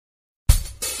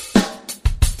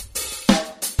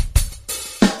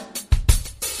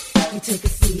You take a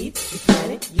seed, you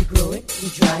plant it, you grow it, you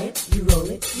dry it, you roll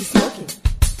it, you smoke it.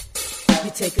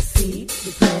 You take a seed,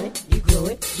 you plant it, you grow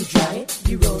it, you dry it,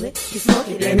 you roll it, you smoke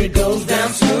it, and it goes down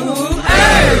smooth.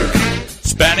 Hey!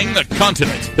 Spanning the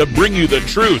continent to bring you the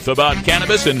truth about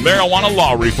cannabis and marijuana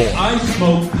law reform. I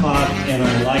smoke pot and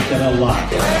I like it a lot.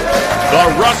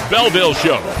 The Russ Belville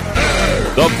Show.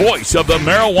 The voice of the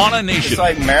marijuana nation. It's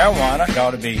like marijuana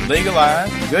ought to be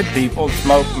legalized. Good people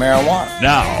smoke marijuana.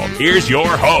 Now, here's your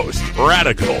host,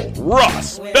 Radical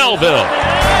Russ Belville.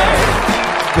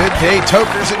 Good day,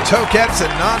 tokers and tokettes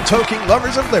and non-toking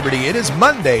lovers of liberty. It is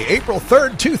Monday, April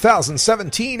 3rd,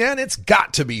 2017, and it's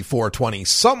got to be 420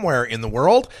 somewhere in the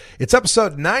world. It's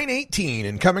episode 918,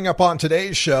 and coming up on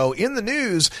today's show, in the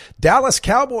news, Dallas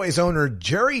Cowboys owner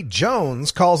Jerry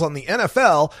Jones calls on the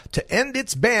NFL to end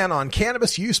its ban on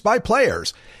cannabis use by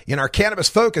players. In our Cannabis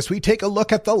Focus, we take a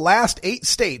look at the last 8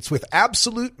 states with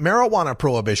absolute marijuana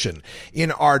prohibition.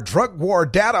 In our drug war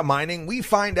data mining, we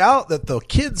find out that the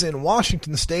kids in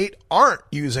Washington State aren't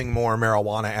using more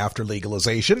marijuana after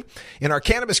legalization. In our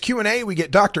Cannabis Q&A, we get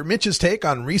Dr. Mitch's take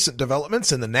on recent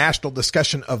developments in the national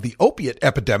discussion of the opiate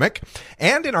epidemic.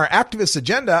 And in our Activist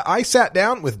Agenda, I sat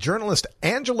down with journalist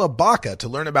Angela Baca to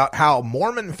learn about how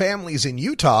Mormon families in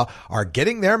Utah are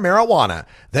getting their marijuana.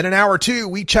 Then in hour 2,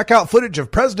 we check out footage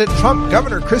of President Trump,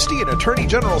 Governor Christie, and Attorney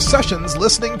General Sessions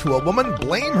listening to a woman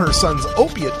blame her son's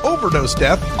opiate overdose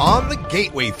death on the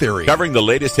gateway theory. Covering the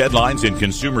latest headlines in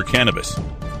consumer cannabis,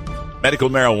 medical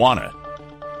marijuana,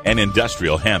 and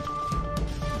industrial hemp.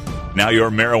 Now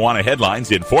your marijuana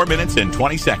headlines in 4 minutes and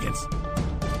 20 seconds.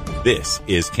 This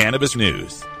is Cannabis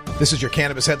News. This is your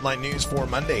Cannabis Headline News for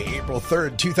Monday, April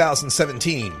 3rd,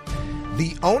 2017.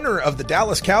 The owner of the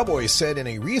Dallas Cowboys said in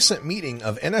a recent meeting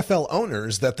of NFL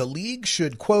owners that the league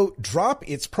should, quote, drop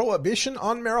its prohibition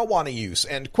on marijuana use,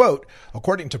 end quote,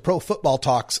 according to Pro Football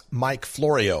Talk's Mike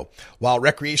Florio. While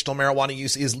recreational marijuana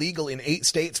use is legal in 8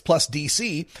 states plus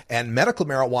D.C., and medical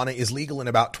marijuana is legal in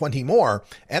about 20 more,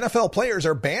 NFL players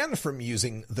are banned from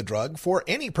using the drug for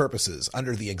any purposes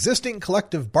under the existing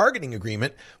collective bargaining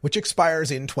agreement, which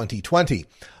expires in 2020.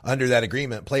 Under that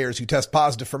agreement, players who test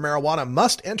positive for marijuana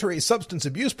must enter a substance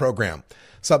abuse program.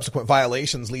 Subsequent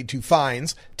violations lead to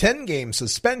fines, 10-game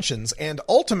suspensions, and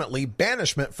ultimately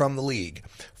banishment from the league.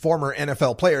 Former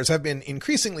NFL players have been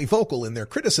increasingly vocal in their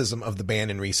criticism of the ban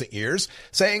in recent years,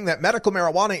 saying that medical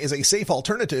marijuana is a safe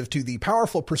alternative to the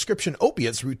powerful prescription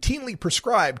opiates routinely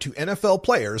prescribed to NFL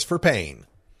players for pain.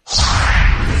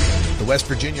 The West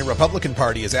Virginia Republican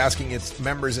Party is asking its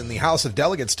members in the House of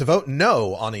Delegates to vote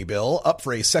no on a bill up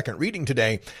for a second reading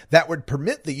today that would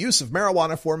permit the use of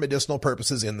marijuana for medicinal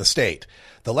purposes in the state.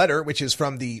 The letter, which is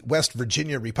from the West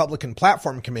Virginia Republican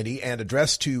Platform Committee and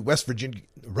addressed to West Virginia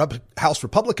House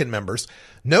Republican members,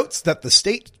 notes that the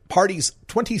state party's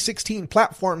 2016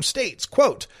 platform states,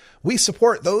 quote, "We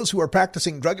support those who are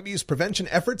practicing drug abuse prevention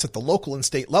efforts at the local and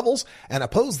state levels and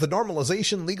oppose the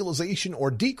normalization, legalization,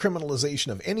 or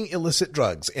decriminalization of any illicit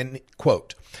drugs," end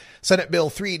quote. Senate Bill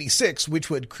 386,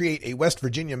 which would create a West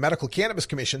Virginia Medical Cannabis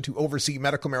Commission to oversee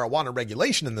medical marijuana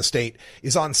regulation in the state,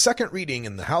 is on second reading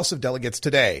in the House of Delegates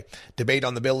today. Debate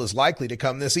on the bill is likely to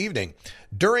come this evening.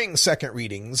 During second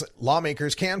readings,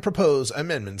 lawmakers can propose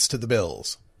amendments to the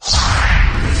bills.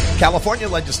 California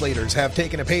legislators have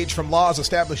taken a page from laws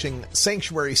establishing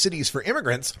sanctuary cities for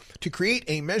immigrants to create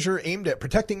a measure aimed at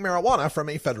protecting marijuana from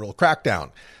a federal crackdown.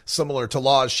 Similar to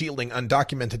laws shielding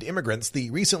undocumented immigrants,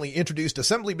 the recently introduced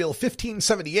Assembly Bill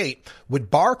 1578 would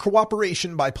bar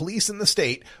cooperation by police in the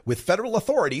state with federal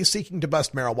authorities seeking to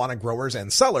bust marijuana growers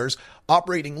and sellers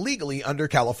operating legally under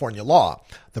California law.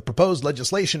 The proposed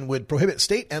legislation would prohibit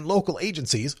state and local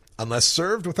agencies, unless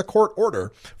served with a court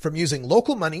order, from using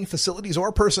local money, facilities,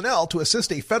 or personnel to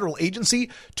assist a federal agency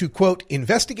to, quote,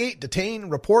 investigate, detain,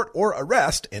 report, or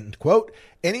arrest, end quote,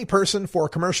 any person for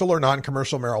commercial or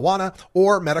non-commercial marijuana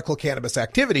or medical cannabis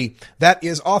activity that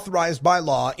is authorized by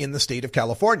law in the state of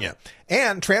California,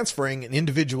 and transferring an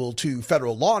individual to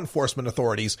federal law enforcement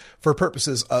authorities for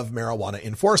purposes of marijuana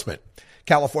enforcement.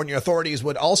 California authorities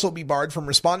would also be barred from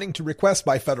responding to requests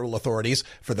by federal authorities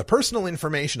for the personal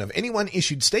information of anyone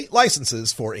issued state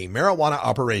licenses for a marijuana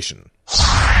operation.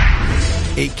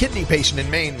 A kidney patient in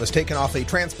Maine was taken off a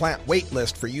transplant wait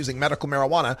list for using medical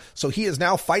marijuana, so he is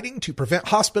now fighting to prevent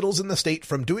hospitals in the state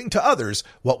from doing to others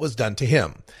what was done to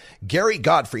him. Gary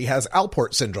Godfrey has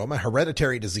Alport syndrome, a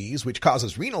hereditary disease which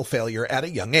causes renal failure at a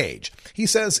young age. He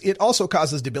says it also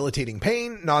causes debilitating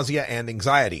pain, nausea, and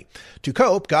anxiety. To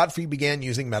cope, Godfrey began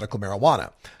using medical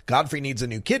marijuana. Godfrey needs a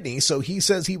new kidney, so he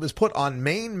says he was put on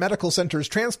Maine Medical Center's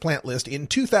transplant list in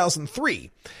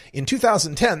 2003. In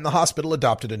 2010, the hospital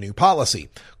adopted a new policy.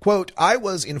 Quote, I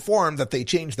was informed that they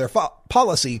changed their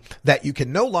policy that you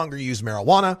can no longer use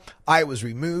marijuana. I was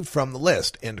removed from the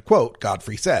list, end quote,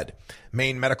 Godfrey said.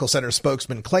 Maine Medical Center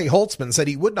spokesman Clay Holtzman said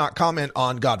he would not comment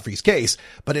on Godfrey's case,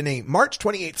 but in a March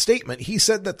 28th statement, he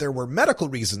said that there were medical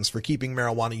reasons for keeping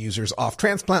marijuana users off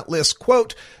transplant lists,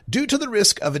 quote, due to the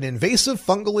risk of an invasive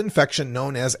fungal infection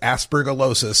known as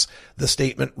aspergillosis, the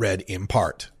statement read in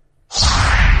part.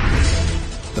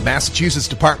 The Massachusetts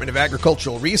Department of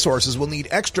Agricultural Resources will need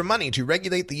extra money to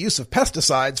regulate the use of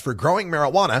pesticides for growing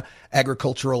marijuana,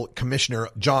 Agricultural Commissioner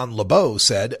John LeBeau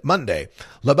said Monday.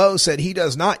 LeBeau said he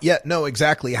does not yet know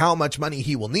exactly how much money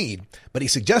he will need, but he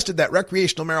suggested that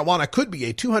recreational marijuana could be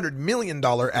a $200 million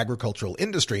agricultural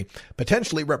industry,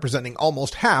 potentially representing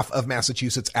almost half of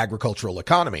Massachusetts' agricultural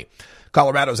economy.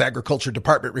 Colorado's Agriculture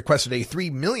Department requested a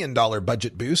 $3 million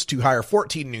budget boost to hire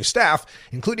 14 new staff,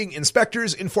 including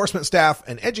inspectors, enforcement staff,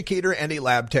 an educator, and a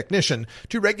lab technician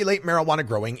to regulate marijuana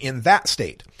growing in that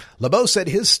state. LeBeau said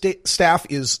his staff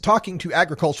is talking to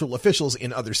agricultural officials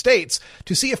in other states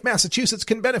to see if Massachusetts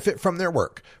can benefit from their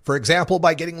work. For example,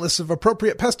 by getting lists of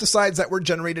appropriate pesticides that were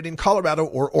generated in Colorado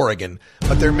or Oregon,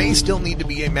 but there may still need to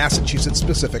be a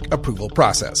Massachusetts-specific approval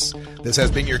process. This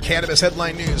has been your Cannabis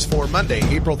Headline News for Monday,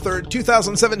 April 3rd,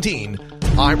 2017.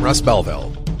 I'm Russ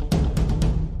Belville.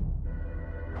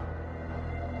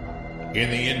 In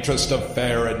the interest of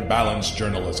fair and balanced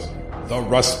journalism, the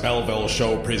Russ Belville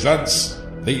Show presents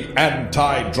the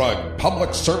anti-drug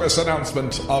public service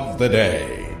announcement of the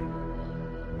day.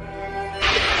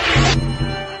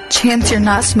 Chance you're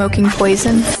not smoking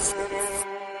poison?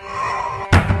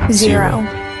 0.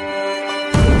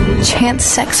 Chance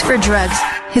sex for drugs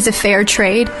is a fair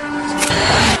trade?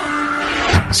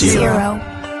 0.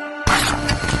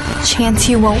 Chance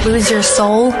you won't lose your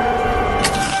soul?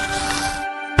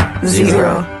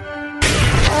 0.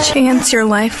 Chance your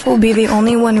life will be the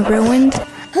only one ruined?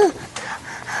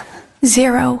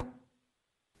 0.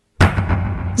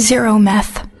 0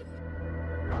 meth.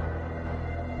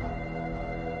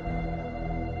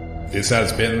 This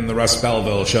has been the Russ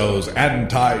Belville Show's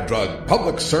anti-drug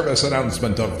public service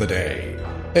announcement of the day,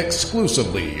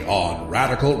 exclusively on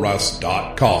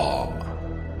RadicalRuss.com.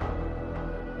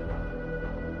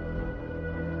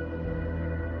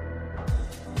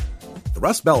 The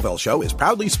Russ Belville Show is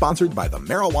proudly sponsored by the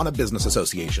Marijuana Business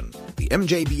Association. The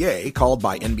MJBA, called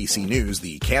by NBC News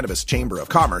the Cannabis Chamber of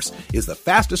Commerce, is the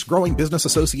fastest growing business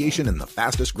association in the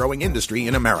fastest growing industry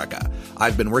in America.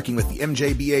 I've been working with the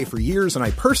MJBA for years, and I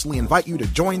personally invite you to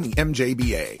join the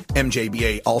MJBA.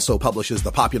 MJBA also publishes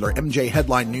the popular MJ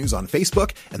Headline News on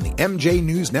Facebook and the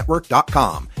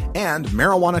MJNewsNetwork.com and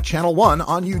Marijuana Channel 1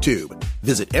 on YouTube.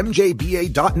 Visit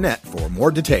mjba.net for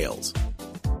more details.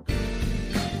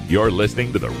 You're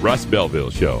listening to the Russ Belville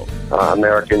Show.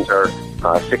 Americans are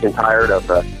sick and tired of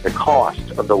the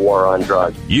cost of the war on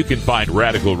drugs. You can find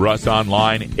Radical Russ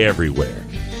online everywhere.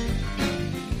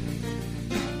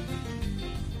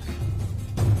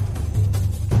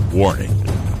 Warning.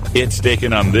 Hits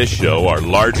taken on this show are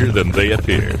larger than they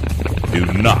appear. Do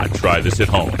not try this at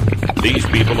home. These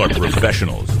people are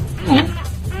professionals.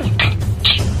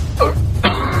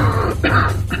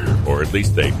 Or at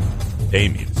least they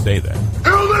aim you to say that.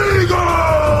 Illegal!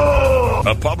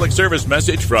 A public service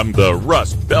message from the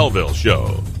Russ Belville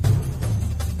Show.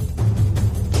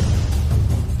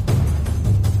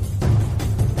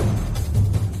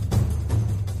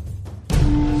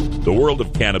 The world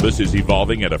of cannabis is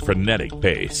evolving at a frenetic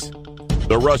pace.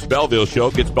 The Russ Belville Show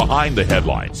gets behind the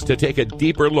headlines to take a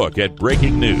deeper look at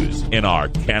breaking news in our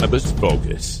Cannabis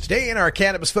Focus. Today in our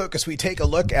Cannabis Focus, we take a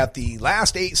look at the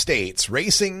last 8 states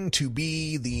racing to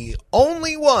be the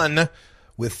only one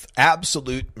with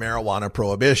absolute marijuana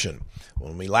prohibition.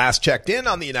 When we last checked in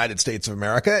on the United States of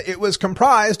America, it was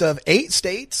comprised of 8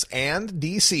 states and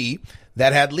D.C.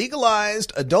 that had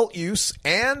legalized adult use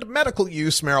and medical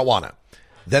use marijuana.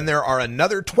 Then there are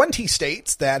another 20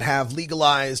 states that have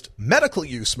legalized medical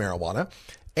use marijuana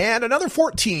and another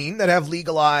 14 that have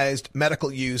legalized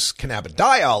medical use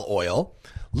cannabidiol oil,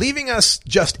 leaving us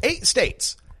just 8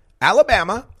 states: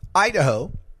 Alabama,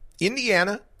 Idaho,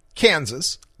 Indiana,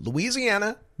 Kansas,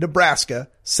 Louisiana, Nebraska,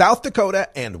 South Dakota,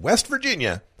 and West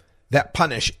Virginia that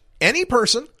punish any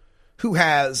person who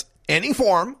has any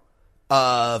form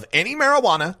of any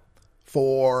marijuana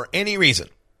for any reason.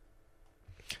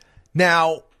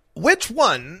 Now, which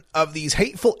one of these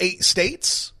hateful 8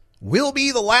 states will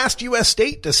be the last U.S.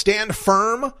 state to stand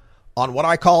firm on what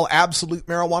I call absolute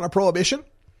marijuana prohibition?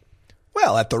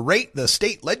 Well, at the rate the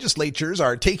state legislatures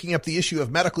are taking up the issue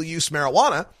of medical use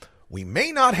marijuana, we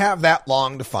may not have that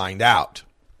long to find out.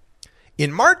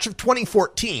 In March of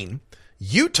 2014,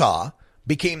 Utah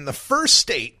became the first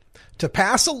state to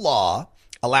pass a law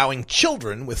allowing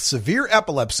children with severe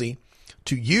epilepsy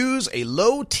to use a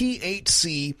low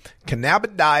THC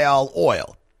cannabidiol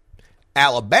oil.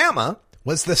 Alabama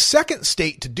was the second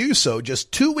state to do so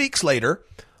just 2 weeks later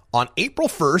on April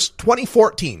 1st,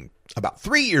 2014, about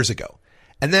 3 years ago.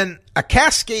 And then a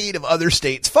cascade of other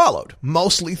states followed,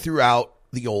 mostly throughout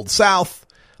the Old South,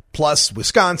 plus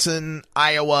Wisconsin,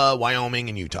 Iowa, Wyoming,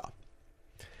 and Utah.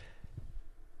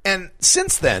 And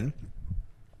since then,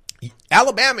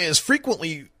 Alabama is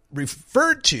frequently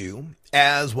referred to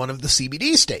as one of the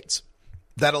CBD states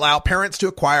that allow parents to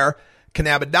acquire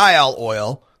cannabidiol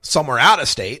oil somewhere out of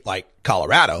state, like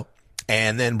Colorado,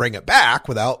 and then bring it back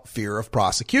without fear of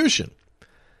prosecution.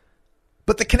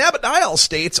 But the cannabidiol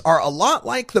states are a lot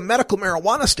like the medical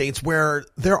marijuana states, where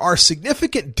there are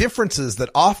significant differences that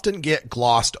often get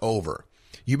glossed over.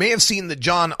 You may have seen the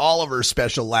John Oliver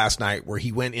special last night, where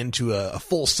he went into a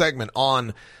full segment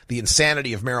on the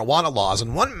insanity of marijuana laws.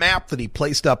 And one map that he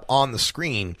placed up on the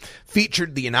screen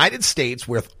featured the United States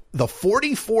with the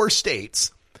 44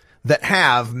 states that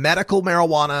have medical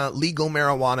marijuana, legal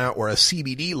marijuana, or a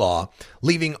CBD law,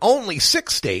 leaving only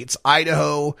 6 states,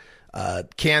 Idaho,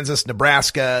 Kansas,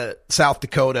 Nebraska, South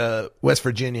Dakota, West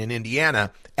Virginia, and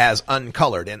Indiana, as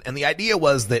uncolored. And the idea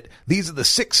was that these are the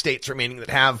 6 states remaining that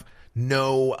have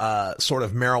no sort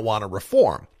of marijuana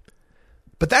reform.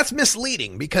 But that's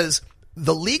misleading, because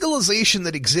the legalization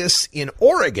that exists in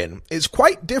Oregon is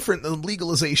quite different than the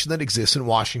legalization that exists in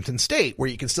Washington State, where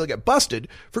you can still get busted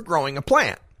for growing a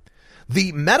plant.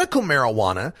 The medical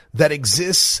marijuana that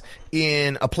exists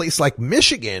in a place like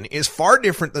Michigan is far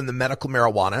different than the medical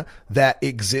marijuana that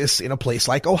exists in a place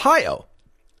like Ohio,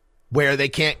 where they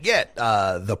can't get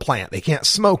the plant. They can't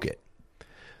smoke it.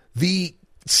 The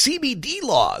CBD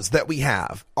laws that we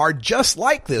have are just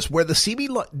like this, where the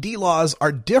CBD laws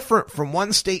are different from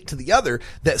one state to the other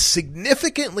that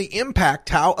significantly impact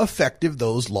how effective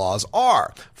those laws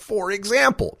are. For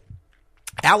example,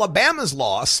 Alabama's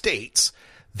law states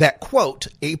that, quote,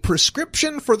 a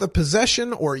prescription for the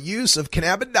possession or use of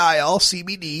cannabidiol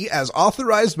CBD as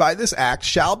authorized by this act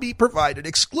shall be provided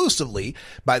exclusively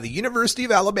by the University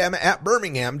of Alabama at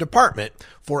Birmingham Department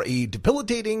for a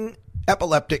debilitating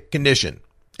epileptic condition,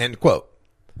 end quote.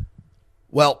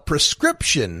 Well,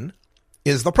 prescription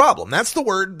is the problem. That's the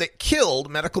word that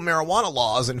killed medical marijuana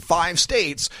laws in 5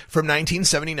 states from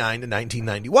 1979 to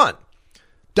 1991.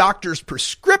 Doctors'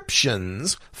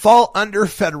 prescriptions fall under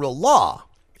federal law.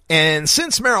 And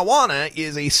since marijuana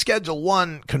is a Schedule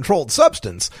I controlled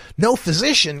substance, no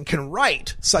physician can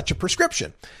write such a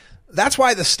prescription. That's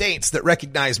why the states that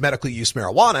recognize medical use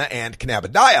marijuana and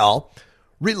cannabidiol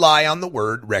rely on the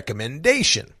word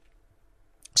recommendation.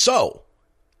 So,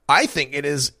 I think it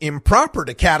is improper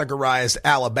to categorize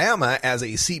Alabama as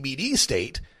a CBD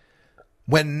state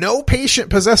when no patient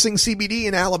possessing CBD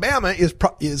in Alabama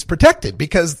is protected,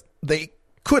 because they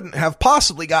couldn't have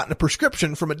possibly gotten a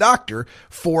prescription from a doctor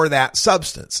for that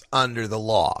substance under the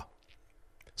law.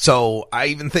 So I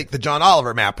even think the John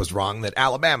Oliver map was wrong, that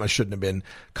Alabama shouldn't have been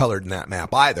colored in that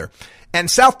map either. And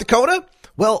South Dakota,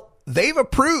 well, they've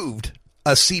approved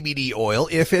a CBD oil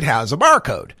if it has a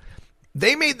barcode.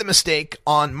 They made the mistake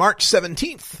on March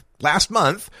 17th, last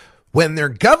month, when their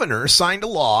governor signed a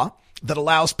law that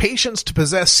allows patients to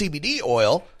possess CBD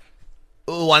oil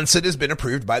once it has been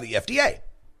approved by the FDA.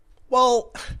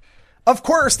 Well, of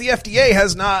course, the FDA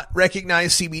has not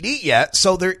recognized CBD yet,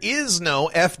 so there is no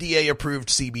FDA-approved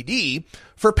CBD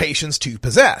for patients to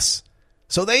possess.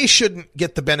 So they shouldn't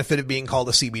get the benefit of being called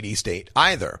a CBD state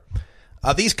either.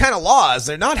 These kind of laws,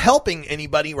 they're not helping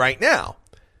anybody right now.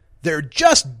 They're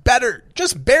just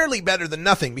barely better than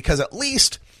nothing, because at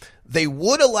least they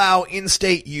would allow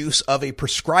in-state use of a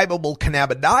prescribable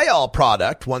cannabidiol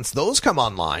product once those come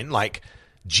online, like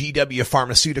GW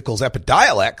Pharmaceuticals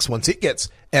Epidiolex. Once it gets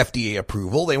FDA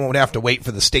approval, they won't have to wait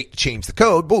for the state to change the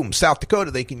code. Boom, South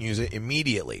Dakota, they can use it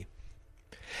immediately.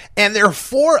 And there are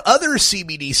 4 other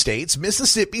CBD states,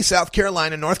 Mississippi, South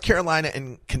Carolina, North Carolina,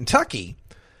 and Kentucky,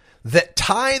 that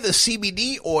tie the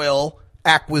CBD oil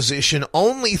acquisition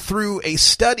only through a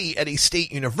study at a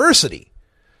state university.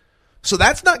 So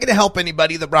that's not going to help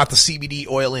anybody that brought the CBD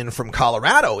oil in from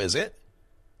Colorado, is it?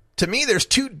 To me, there's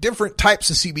 2 different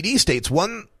types of CBD states.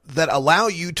 One that allow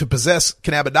you to possess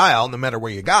cannabidiol no matter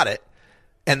where you got it,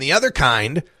 and the other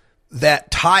kind that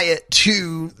tie it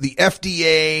to the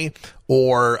FDA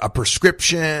or a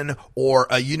prescription or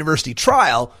a university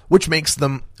trial, which makes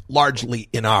them largely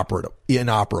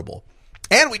inoperable.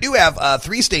 And we do have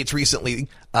 3 states recently,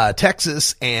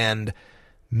 Texas and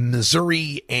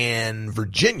Missouri and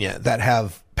Virginia, that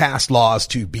have passed laws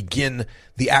to begin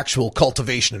the actual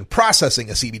cultivation and processing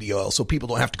of CBD oil so people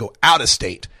don't have to go out of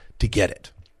state to get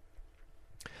it.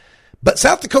 But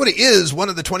South Dakota is one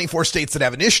of the 24 states that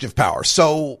have initiative power,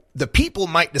 so the people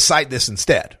might decide this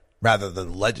instead rather than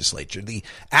the legislature. The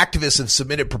activists have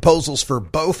submitted proposals for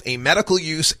both a medical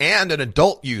use and an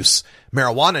adult use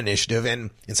marijuana initiative, and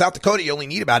in South Dakota you only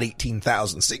need about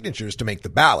 18,000 signatures to make the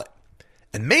ballot.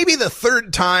 And maybe the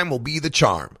third time will be the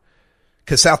charm,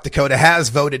 because South Dakota has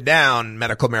voted down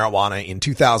medical marijuana in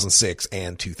 2006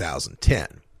 and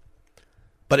 2010.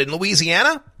 But in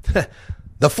Louisiana,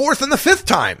 the fourth and the fifth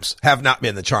times have not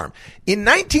been the charm. In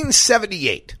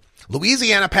 1978,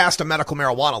 Louisiana passed a medical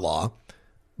marijuana law,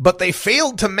 but they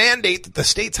failed to mandate that the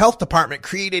state's health department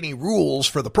create any rules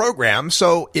for the program,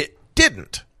 so it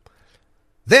didn't.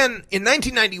 Then, in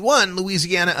 1991,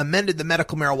 Louisiana amended the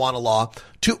medical marijuana law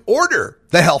to order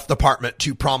the health department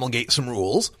to promulgate some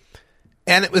rules.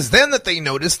 And it was then that they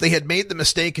noticed they had made the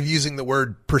mistake of using the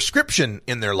word prescription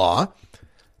in their law,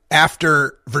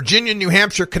 after Virginia, New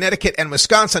Hampshire, Connecticut, and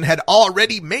Wisconsin had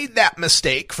already made that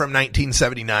mistake from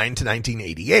 1979 to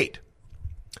 1988.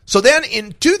 So then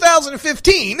in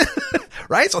 2015,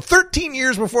 right, so 13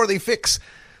 years before they fix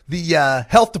the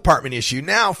health department issue,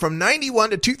 now from 91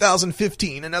 to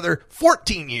 2015, another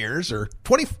 14 years, or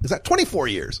 24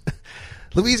 years,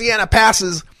 Louisiana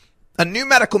passes a new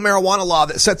medical marijuana law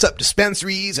that sets up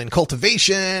dispensaries and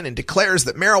cultivation and declares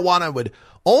that marijuana would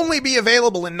only be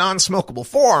available in non-smokable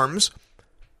forms,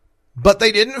 but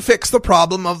they didn't fix the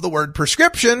problem of the word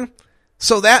prescription,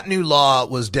 so that new law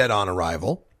was dead on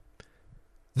arrival.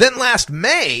 Then last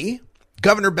May,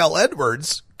 Governor Bell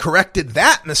Edwards corrected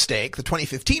that mistake, the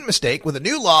 2015 mistake, with a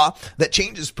new law that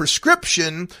changes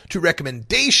prescription to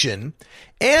recommendation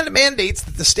and mandates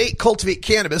that the state cultivate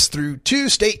cannabis through 2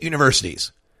 state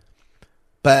universities.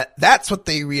 But that's what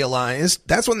they realized.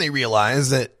 That's when they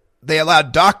realized that they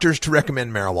allowed doctors to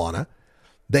recommend marijuana.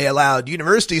 They allowed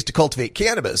universities to cultivate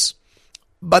cannabis,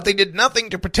 but they did nothing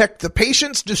to protect the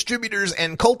patients, distributors,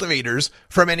 and cultivators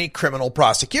from any criminal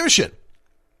prosecution.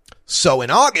 So in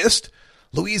August,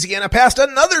 Louisiana passed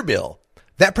another bill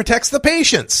that protects the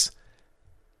patients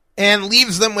and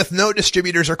leaves them with no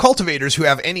distributors or cultivators who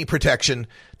have any protection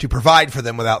to provide for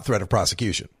them without threat of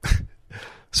prosecution.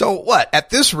 So what? At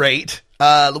this rate,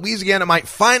 Louisiana might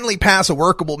finally pass a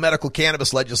workable medical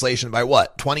cannabis legislation by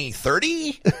what?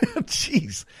 2030?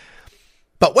 Jeez.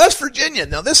 But West Virginia,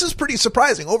 now this is pretty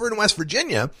surprising. Over in West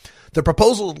Virginia, the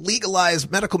proposal to legalize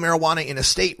medical marijuana in a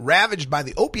state ravaged by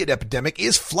the opiate epidemic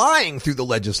is flying through the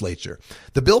legislature.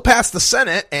 The bill passed the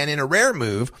Senate, and in a rare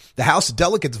move, the House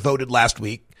delegates voted last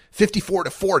week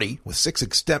 54-40 with 6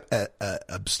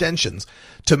 abstentions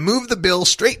to move the bill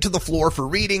straight to the floor for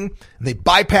reading, and they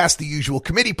bypassed the usual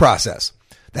committee process.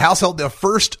 The House held their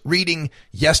first reading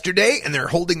yesterday, and they're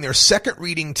holding their second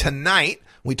reading tonight.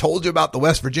 We told you about the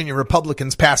West Virginia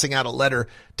Republicans passing out a letter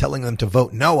telling them to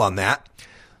vote no on that.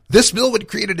 This bill would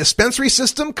create a dispensary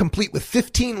system complete with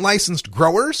 15 licensed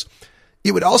growers.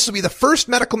 It would also be the first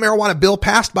medical marijuana bill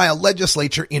passed by a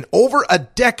legislature in over a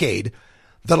decade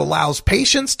that allows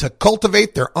patients to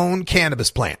cultivate their own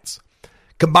cannabis plants.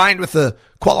 Combined with the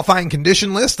qualifying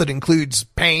condition list that includes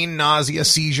pain, nausea,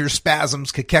 seizures,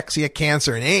 spasms, cachexia,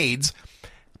 cancer, and AIDS,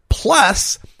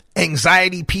 plus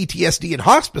anxiety, PTSD, and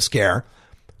hospice care,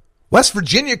 West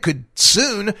Virginia could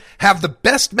soon have the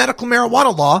best medical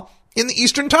marijuana law in the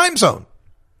Eastern time zone.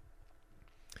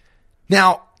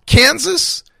 Now,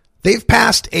 Kansas, they've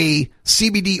passed a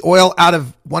CBD oil out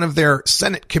of one of their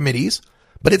Senate committees,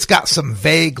 but it's got some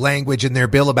vague language in their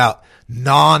bill about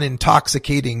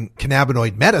non-intoxicating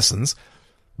cannabinoid medicines,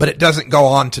 but it doesn't go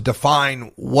on to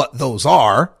define what those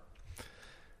are.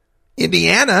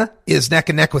 Indiana is neck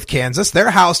and neck with Kansas.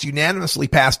 Their House unanimously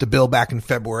passed a bill back in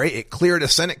February. It cleared a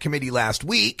Senate committee last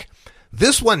week.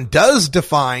 This one does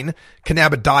define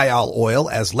cannabidiol oil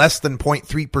as less than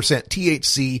 0.3%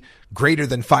 THC, greater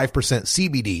than 5%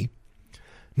 CBD.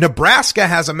 Nebraska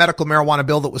has a medical marijuana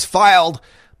bill that was filed,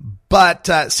 but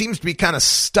seems to be kind of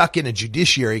stuck in a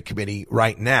judiciary committee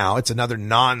right now. It's another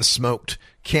non-smoked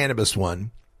cannabis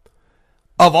one.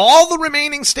 Of all the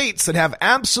remaining states that have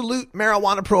absolute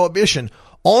marijuana prohibition,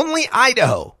 only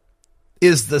Idaho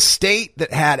is the state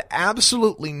that had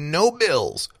absolutely no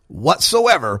bills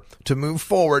whatsoever to move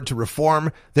forward to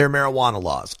reform their marijuana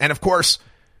laws. And of course,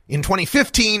 in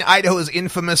 2015, Idaho is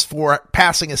infamous for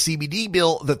passing a CBD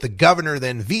bill that the governor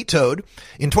then vetoed.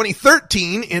 In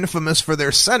 2013, infamous for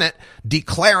their Senate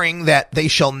declaring that they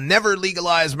shall never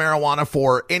legalize marijuana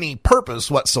for any purpose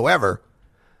whatsoever.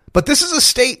 But this is a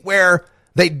state where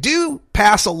They do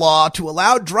pass a law to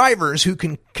allow drivers who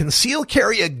can conceal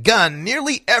carry a gun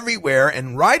nearly everywhere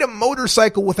and ride a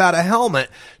motorcycle without a helmet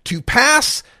to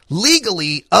pass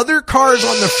legally other cars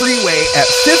on the freeway at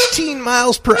 15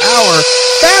 miles per hour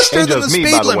faster than the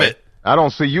speed limit. I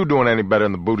don't see you doing any better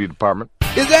in the booty department.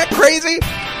 Is that crazy?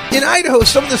 In Idaho,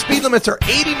 some of the speed limits are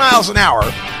 80 miles an hour.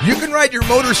 You can ride your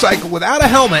motorcycle without a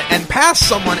helmet and pass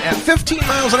someone at 15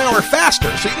 miles an hour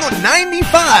faster. So you can go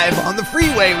 95 on the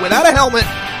freeway without a helmet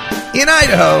in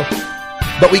Idaho.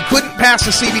 But we couldn't pass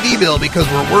the CBD bill because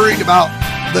we're worried about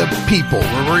the people.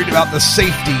 We're worried about the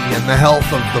safety and the health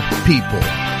of the people.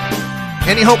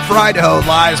 Any hope for Idaho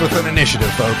lies with an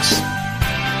initiative, folks.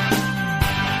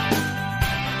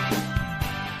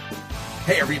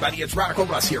 Hey everybody, it's Radical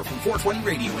Russ here from 420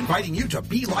 Radio, inviting you to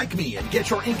be like me and get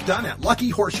your ink done at Lucky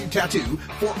Horseshoe Tattoo,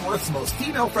 Fort Worth's most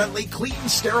female-friendly, clean,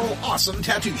 sterile, awesome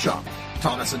tattoo shop.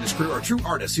 Thomas and his crew are true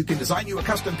artists who can design you a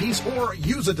custom piece or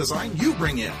use a design you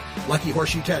bring in. Lucky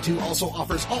Horseshoe Tattoo also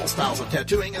offers all styles of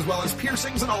tattooing as well as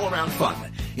piercings and all-around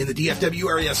fun. In the DFW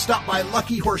area, stop by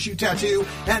Lucky Horseshoe Tattoo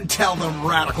and tell them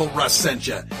Radical Russ sent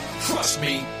you. Trust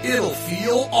me, it'll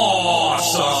feel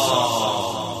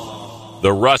awesome.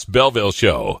 The Russ Belville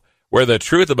Show, where the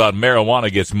truth about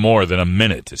marijuana gets more than a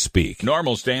minute to speak.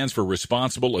 NORMAL stands for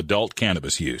Responsible Adult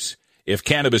Cannabis Use. If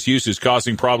cannabis use is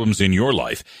causing problems in your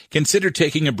life, consider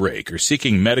taking a break or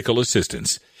seeking medical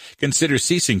assistance. Consider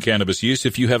ceasing cannabis use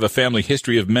if you have a family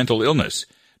history of mental illness.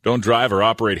 Don't drive or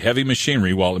operate heavy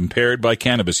machinery while impaired by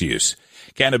cannabis use.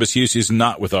 Cannabis use is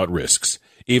not without risks,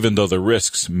 even though the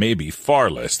risks may be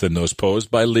far less than those posed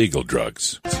by legal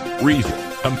drugs. Reason,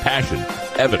 compassion,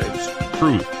 evidence,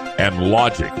 truth, and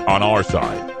logic on our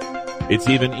side. It's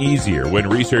even easier when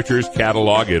researchers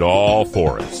catalog it all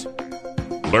for us.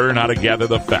 Learn how to gather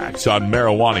the facts on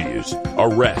marijuana use,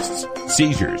 arrests,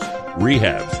 seizures,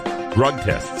 rehabs, drug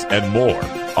tests, and more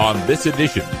on this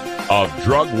edition of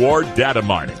Drug War Data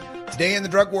Mining. Today in the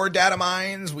Drug War Data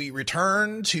Mines, we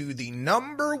return to the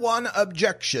number one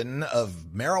objection of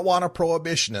marijuana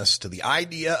prohibitionists to the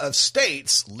idea of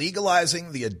states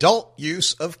legalizing the adult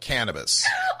use of cannabis.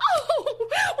 Oh,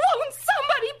 won't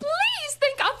somebody please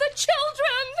think of the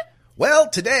children? Well,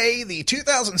 today, the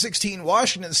 2016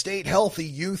 Washington State Healthy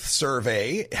Youth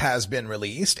Survey has been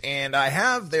released, and I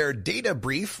have their data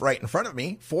brief right in front of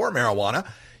me for marijuana.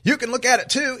 You can look at it,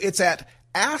 too. It's at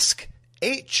askhys.net,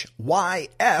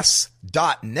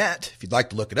 if you'd like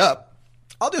to look it up.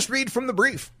 I'll just read from the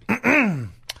brief.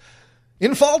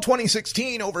 In fall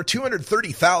 2016, over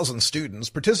 230,000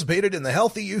 students participated in the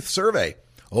Healthy Youth Survey.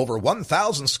 Over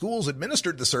 1,000 schools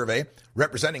administered the survey,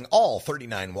 representing all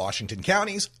 39 Washington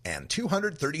counties and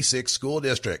 236 school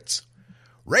districts.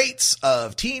 Rates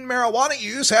of teen marijuana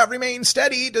use have remained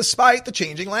steady despite the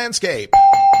changing landscape.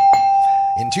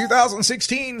 In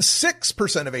 2016,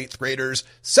 6% of 8th graders,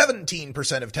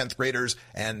 17% of 10th graders,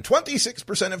 and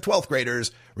 26% of 12th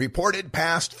graders reported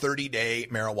past 30-day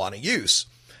marijuana use.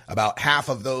 About half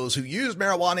of those who used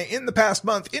marijuana in the past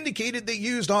month indicated they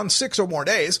used on 6 or more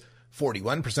days,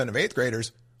 41% of 8th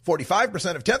graders,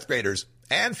 45% of 10th graders,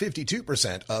 and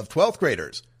 52% of 12th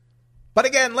graders. But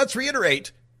again, let's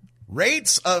reiterate,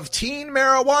 rates of teen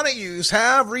marijuana use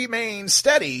have remained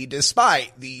steady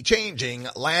despite the changing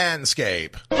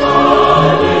landscape.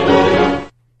 The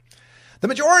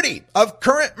majority of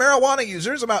current marijuana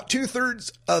users, about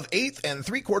 2/3 of 8th and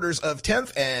 3/4 of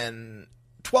 10th and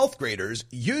 12th graders,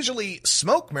 usually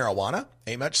smoke marijuana.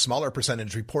 A much smaller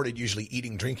percentage reported usually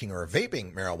eating, drinking, or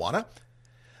vaping marijuana.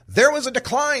 There was a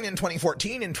decline in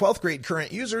 2014 in 12th grade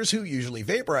current users who usually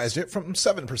vaporized it from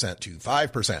 7% to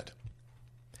 5%.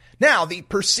 Now, the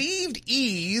perceived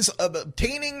ease of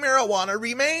obtaining marijuana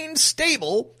remained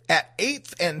stable at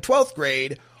 8th and 12th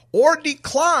grade or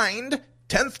declined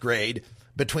 10th grade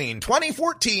between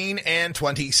 2014 and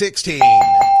 2016.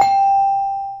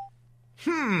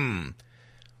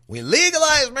 We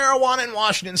legalized marijuana in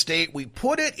Washington State. We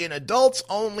put it in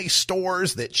adults-only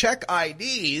stores that check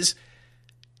IDs.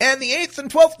 And the 8th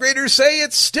and 12th graders say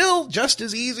it's still just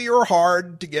as easy or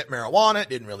hard to get marijuana. It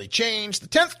didn't really change. The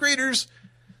 10th graders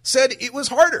said it was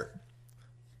harder.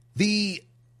 The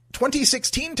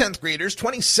 2016 10th graders,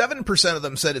 27% of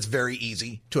them said it's very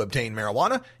easy to obtain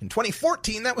marijuana. In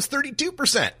 2014, that was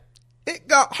 32%. It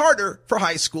got harder for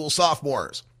high school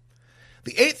sophomores.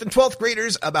 The 8th and 12th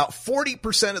graders, about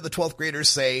 40% of the 12th graders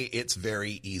say it's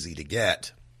very easy to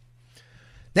get.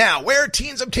 Now, where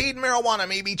teens obtained marijuana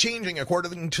may be changing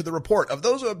according to the report. Of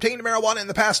those who obtained marijuana in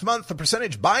the past month, the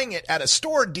percentage buying it at a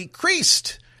store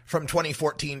decreased from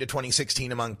 2014 to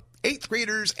 2016 among 8th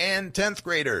graders and 10th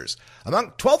graders.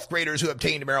 Among 12th graders who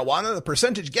obtained marijuana, the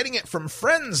percentage getting it from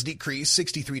friends decreased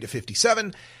 63 to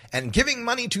 57, and giving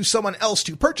money to someone else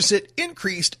to purchase it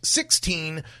increased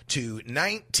 16 to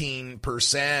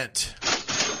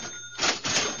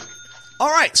 19%. All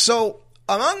right, so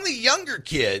among the younger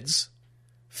kids,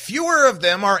 fewer of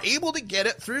them are able to get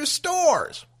it through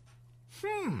stores.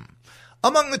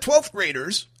 Among the 12th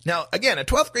graders, now again, a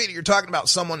 12th grader, you're talking about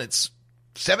someone that's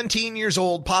 17 years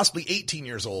old, possibly 18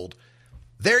 years old.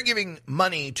 They're giving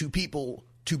money to people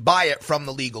to buy it from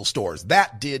the legal stores.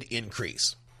 That did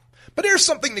increase. But here's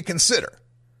something to consider.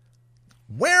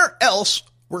 Where else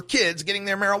were kids getting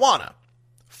their marijuana?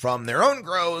 From their own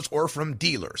grows or from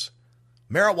dealers?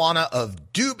 Marijuana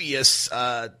of dubious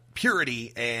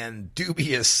purity and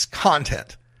dubious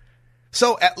content.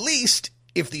 So at least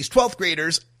if these 12th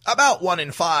graders, about 1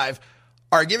 in 5,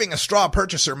 are giving a straw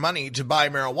purchaser money to buy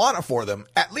marijuana for them,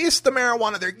 at least the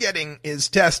marijuana they're getting is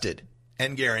tested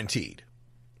and guaranteed.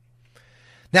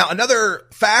 Now, another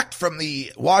fact from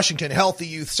the Washington Healthy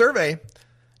Youth Survey,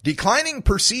 declining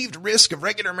perceived risk of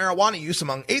regular marijuana use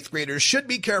among 8th graders should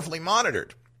be carefully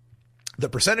monitored. The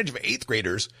percentage of 8th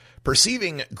graders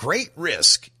perceiving great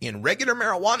risk in regular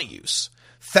marijuana use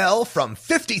fell from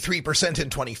 53%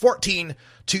 in 2014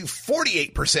 to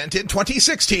 48% in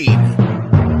 2016.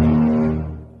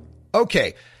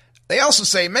 Okay. They also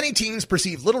say many teens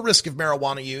perceive little risk of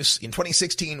marijuana use. In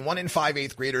 2016, 1 in 5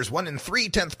 8th graders, 1 in 3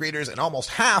 10th graders, and almost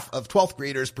half of 12th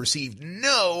graders perceived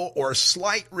no or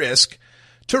slight risk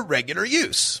to regular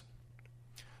use.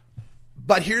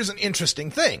 But here's an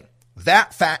interesting thing.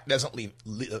 That fact doesn't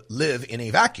live in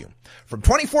a vacuum. From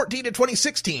 2014 to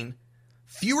 2016,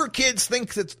 fewer kids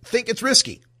think it's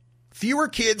risky. Fewer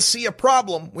kids see a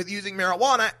problem with using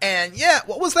marijuana, and yet,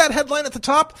 what was that headline at the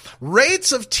top?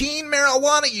 Rates of teen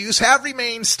marijuana use have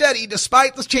remained steady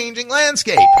despite the changing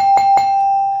landscape.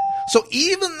 So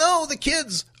even though the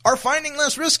kids are finding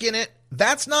less risk in it,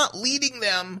 that's not leading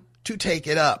them to take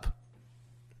it up.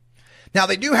 Now,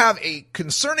 they do have a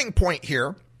concerning point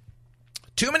here.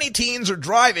 Too many teens are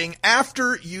driving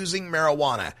after using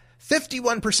marijuana.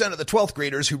 51% of the 12th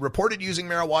graders who reported using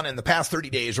marijuana in the past 30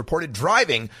 days reported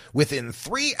driving within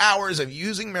 3 hours of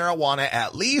using marijuana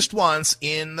at least once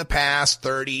in the past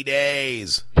 30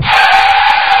 days.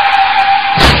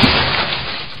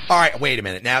 All right, wait a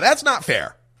minute. Now, that's not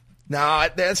fair. No,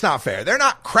 that's not fair. They're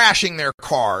not crashing their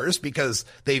cars because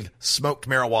they've smoked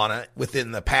marijuana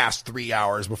within the past 3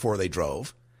 hours before they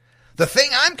drove. The thing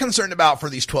I'm concerned about for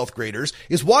these 12th graders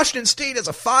is Washington State has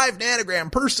a 5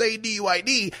 nanogram per se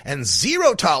DUID and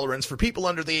zero tolerance for people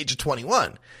under the age of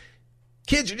 21.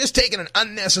 Kids, you're just taking an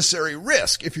unnecessary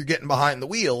risk if you're getting behind the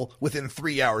wheel within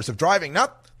 3 hours of driving.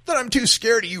 Not that I'm too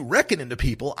scared of you wrecking into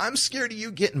people. I'm scared of you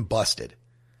getting busted.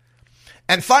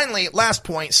 And finally, last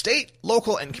point, state,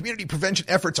 local, and community prevention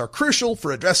efforts are crucial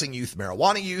for addressing youth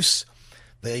marijuana use.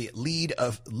 They leave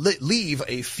a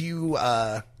few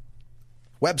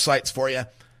websites for you.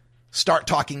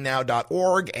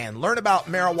 StartTalkingNow.org and learn about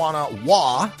marijuana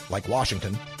law, like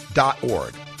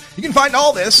Washington.org. You can find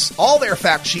all their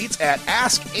fact sheets at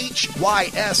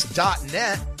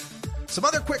AskHYS.net. Some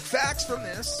other quick facts from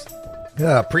this.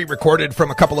 Pre-recorded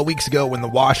from a couple of weeks ago when the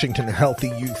Washington Healthy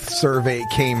Youth Survey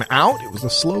came out. It was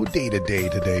a slow data day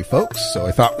today, folks, so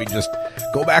I thought we'd just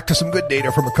go back to some good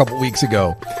data from a couple weeks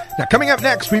ago. Now, coming up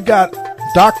next, we've got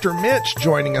Dr. Mitch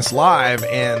joining us live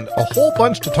and a whole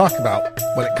bunch to talk about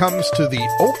when it comes to the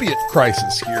opiate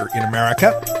crisis here in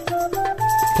America.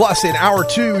 Plus, in hour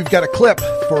 2, we've got a clip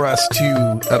for us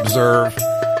to observe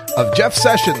of Jeff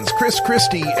Sessions, Chris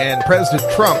Christie, and President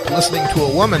Trump listening to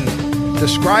a woman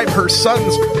describe her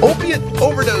son's opiate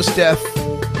overdose death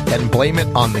and blame it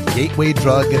on the gateway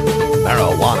drug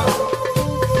marijuana.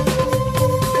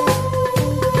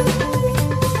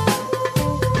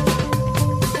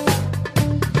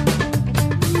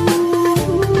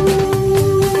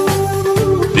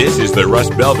 This is the Russ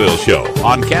Belville Show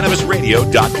on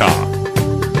CannabisRadio.com.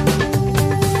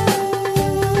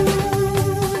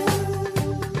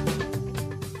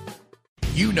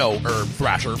 You know Herb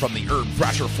Thrasher from the Herb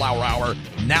Thrasher Flower Hour.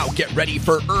 Now get ready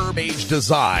for Herb Age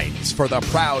Designs for the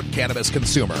proud cannabis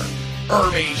consumer.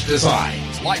 Herb Age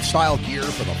Designs, lifestyle gear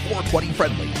for the 420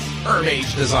 friendly. Herb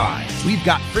Age Designs, we've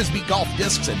got Frisbee golf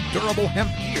discs and durable hemp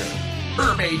gear.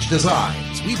 Herb Age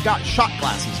Designs, we've got shot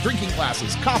glasses, drinking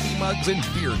glasses, coffee mugs, and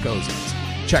beer cozies.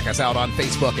 Check us out on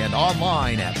Facebook and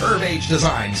online at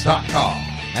herbagedesigns.com.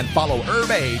 And follow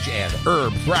Herb Age and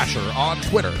Herb Thrasher on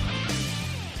Twitter.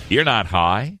 You're not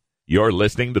high. You're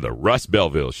listening to the Russ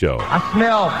Belville Show. I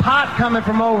smell pot coming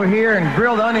from over here and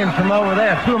grilled onions from over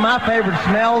there. Two of my favorite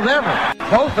smells ever.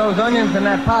 Both those onions and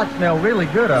that pot smell really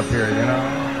good up here, you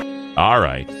know. All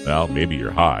right. Well, maybe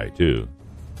you're high, too.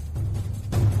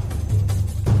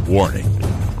 Warning.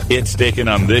 Hits taken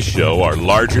on this show are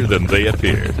larger than they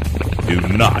appear. Do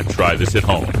not try this at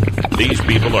home. These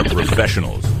people are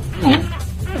professionals.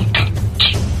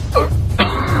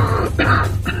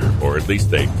 Or at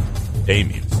least they pay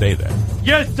me to say that.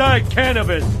 Yes, I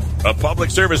cannabis. A public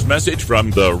service message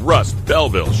from the Russ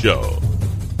Belville Show.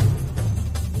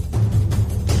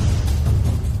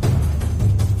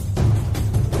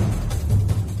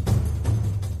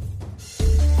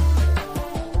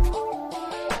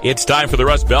 It's time for the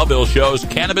Russ Belville Show's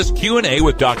Cannabis Q&A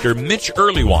with Dr. Mitch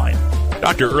Earlywine.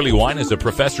 Dr. Earlywine is a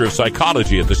professor of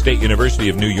psychology at the State University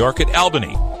of New York at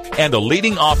Albany and a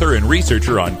leading author and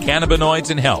researcher on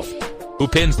cannabinoids and health, who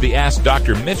pins the Ask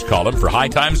Dr. Mitch column for High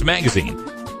Times magazine.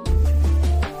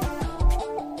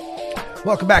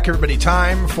 Welcome back, everybody.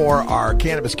 Time for our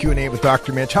Cannabis Q&A with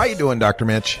Dr. Mitch. How you doing, Dr.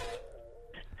 Mitch?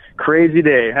 Crazy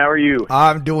day. How are you?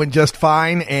 I'm doing just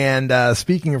fine. And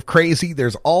speaking of crazy,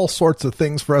 there's all sorts of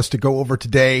things for us to go over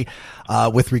today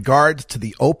with regards to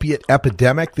the opiate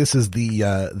epidemic. This is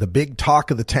the big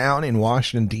talk of the town in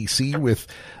Washington, D.C., with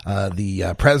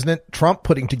the President Trump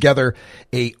putting together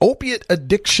a opiate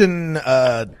addiction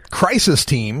crisis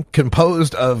team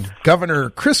composed of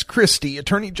Governor Chris Christie,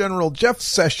 Attorney General Jeff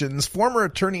Sessions, former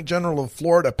Attorney General of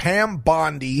Florida Pam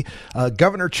Bondi,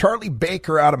 Governor Charlie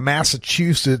Baker out of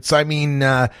Massachusetts. I mean,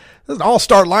 this is an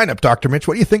all-star lineup, Dr. Mitch.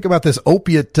 What do you think about this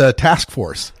opiate task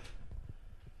force?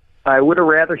 I would have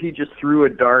rather he just threw a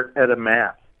dart at a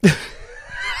map.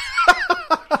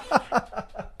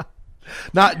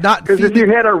 Not because if you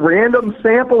had a random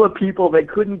sample of people, they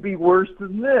couldn't be worse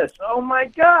than this. Oh my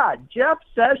God, Jeff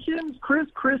Sessions, Chris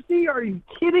Christie, are you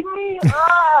kidding me?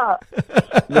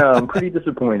 No, I'm pretty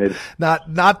disappointed.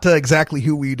 Not exactly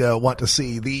who we'd want to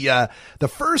see. The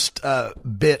first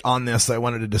bit on this that I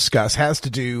wanted to discuss has to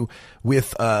do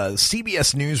with a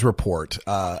CBS News report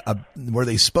where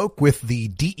they spoke with the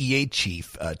DEA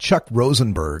chief, Chuck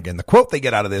Rosenberg, and the quote they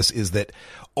get out of this is that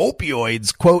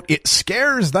opioids, quote, "it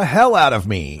scares the hell out of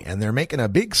me." And they're making a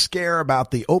big scare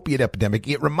about the opiate epidemic.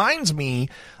 It reminds me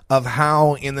of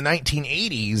how in the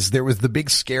 1980s there was the big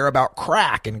scare about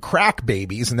crack and crack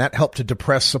babies, and that helped to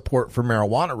depress support for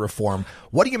marijuana reform.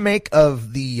 What do you make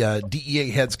of the DEA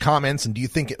head's comments, and do you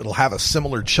think it'll have a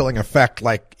similar chilling effect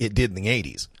like it did in the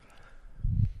 80s?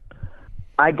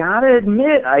 I gotta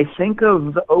admit, I think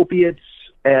of the opiates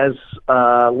as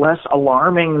less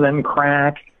alarming than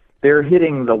crack. They're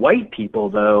hitting the white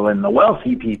people, though, and the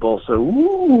wealthy people, so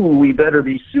we better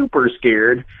be super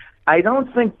scared. I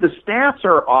don't think the stats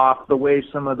are off the way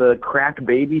some of the crack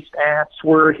baby stats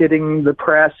were hitting the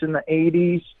press in the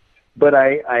 80s, but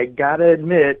I gotta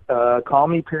admit, call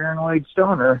me paranoid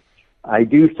stoner, I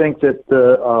do think that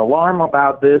the alarm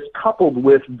about this, coupled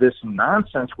with this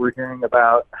nonsense we're hearing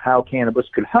about how cannabis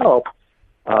could help,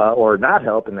 or not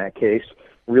help in that case,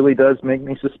 really does make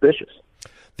me suspicious.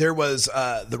 There was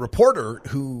the reporter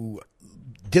who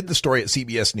did the story at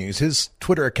CBS News. His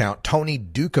Twitter account, Tony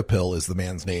Ducapil is the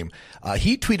man's name.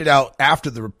 He tweeted out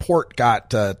after the report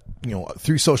got,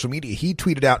 through social media, he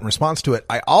tweeted out in response to it,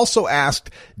 "I also asked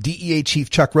DEA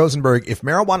Chief Chuck Rosenberg if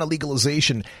marijuana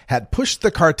legalization had pushed the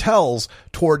cartels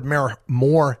toward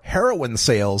more heroin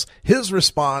sales. His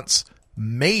response,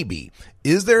 maybe."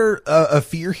 Is there a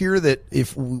fear here that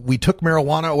if we took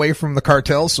marijuana away from the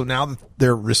cartels, so now that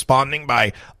they're responding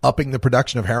by upping the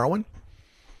production of heroin?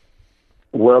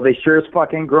 Well, they sure as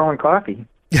fuck ain't growing coffee.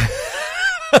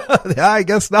 I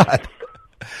guess not.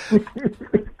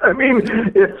 I mean,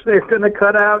 if they're going to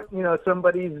cut out,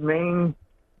 somebody's main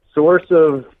source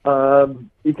of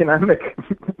economic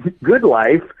good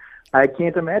life, I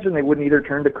can't imagine they wouldn't either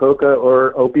turn to coca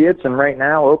or opiates. And right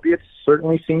now, opiates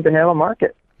certainly seem to have a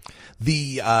market.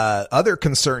 The other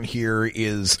concern here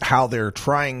is how they're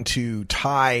trying to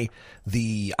tie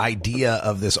the idea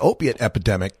of this opiate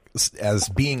epidemic as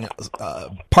being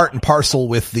part and parcel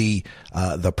with the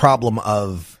problem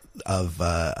of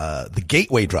the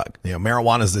gateway drug.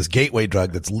 Marijuana is this gateway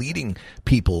drug that's leading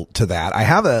people to that. I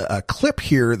have a clip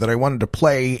here that I wanted to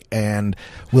play, and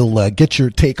we'll get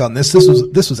your take on this.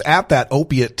 This was at that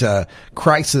opiate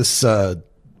crisis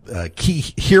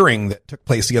key hearing that took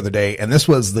place the other day, and this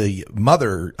was the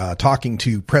mother talking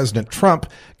to President Trump,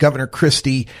 Governor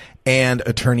Christie, and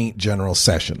Attorney General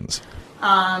Sessions.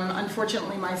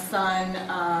 Unfortunately, my son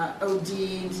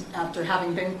OD'd after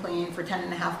having been clean for 10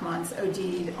 and a half months,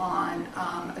 OD'd on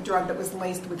a drug that was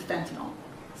laced with fentanyl.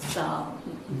 So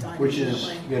he died Which is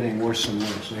immediately. getting worse and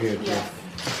worse. I hear it. Yes.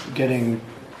 Getting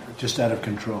just out of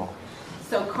control.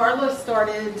 So Carlos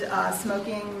started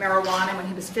smoking marijuana when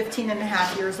he was 15 and a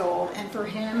half years old, and for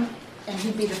him, and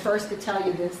he'd be the first to tell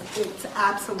you this, it's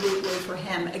absolutely for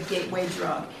him a gateway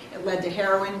drug. It led to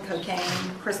heroin, cocaine,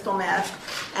 crystal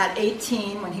meth. At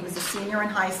 18, when he was a senior in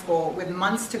high school, with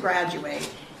months to graduate,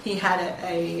 he had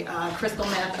a crystal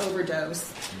meth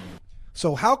overdose.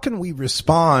 So how can we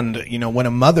respond, when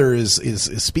a mother is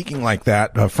speaking like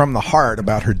that from the heart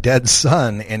about her dead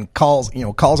son and calls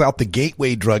out the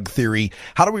gateway drug theory?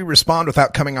 How do we respond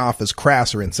without coming off as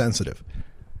crass or insensitive?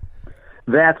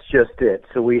 That's just it.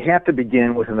 So we have to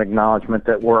begin with an acknowledgement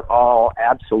that we're all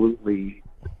absolutely,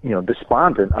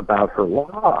 despondent about her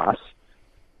loss.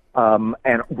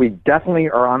 And we definitely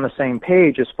are on the same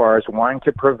page as far as wanting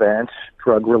to prevent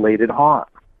drug-related harm.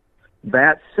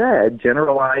 That said,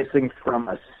 generalizing from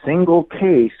a single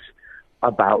case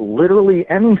about literally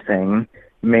anything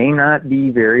may not be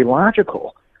very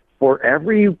logical. For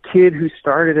every kid who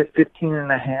started at 15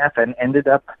 and a half and ended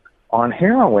up on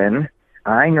heroin,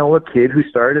 I know a kid who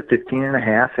started at 15 and a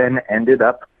half and ended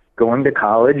up going to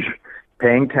college,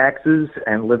 paying taxes,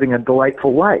 and living a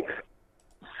delightful life.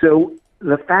 So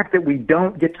the fact that we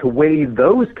don't get to weigh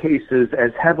those cases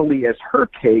as heavily as her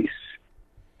case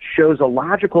shows a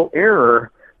logical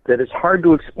error that is hard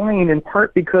to explain, in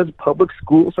part because public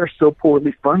schools are so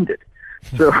poorly funded.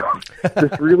 So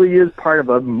this really is part of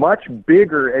a much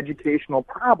bigger educational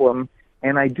problem,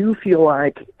 and I do feel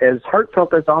like, as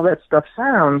heartfelt as all that stuff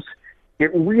sounds,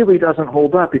 it really doesn't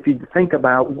hold up if you think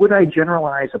about, would I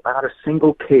generalize about a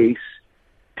single case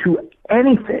to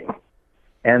anything?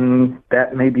 And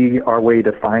that may be our way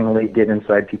to finally get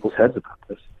inside people's heads about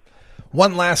this.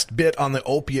 One last bit on the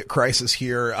opiate crisis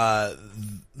here.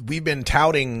 We've been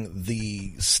touting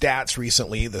the stats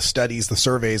recently, the studies, the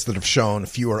surveys that have shown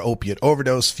fewer opiate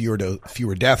overdose, fewer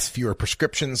deaths, fewer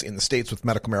prescriptions in the states with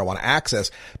medical marijuana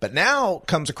access. But now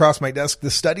comes across my desk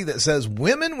the study that says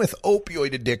women with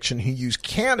opioid addiction who use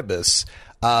cannabis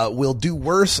will do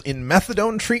worse in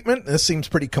methadone treatment. This seems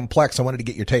pretty complex. I wanted to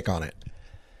get your take on it.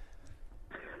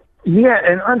 Yeah,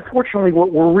 and unfortunately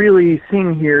what we're really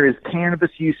seeing here is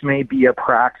cannabis use may be a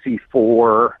proxy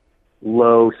for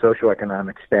low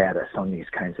socioeconomic status on these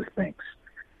kinds of things.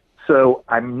 So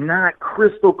I'm not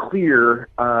crystal clear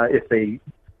if they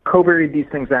covariated these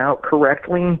things out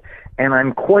correctly, and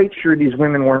I'm quite sure these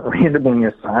women weren't randomly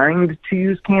assigned to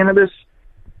use cannabis.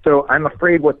 So I'm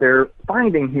afraid what they're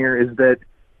finding here is that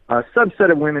a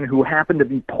subset of women who happen to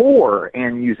be poor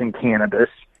and using cannabis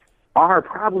are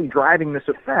probably driving this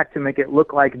effect to make it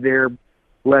look like they're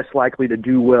less likely to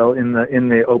do well in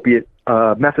the opiate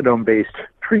methadone-based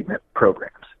treatment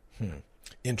programs.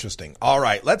 Interesting. All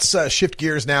right, let's shift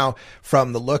gears now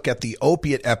from the look at the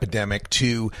opiate epidemic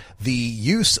to the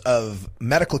use of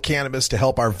medical cannabis to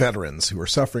help our veterans who are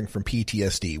suffering from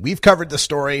PTSD. We've covered the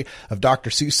story of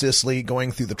Dr. Sue Sisley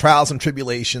going through the trials and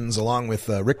tribulations along with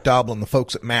Rick Doble and the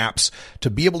folks at MAPS to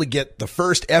be able to get the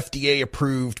first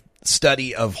FDA-approved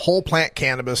study of whole plant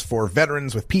cannabis for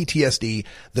veterans with PTSD.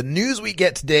 The news we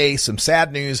get today, some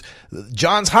sad news.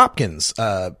 Johns Hopkins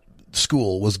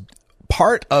school was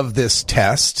part of this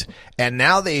test, and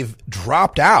now they've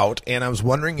dropped out. And I was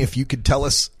wondering if you could tell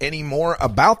us any more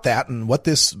about that and what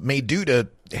this may do to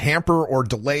hamper or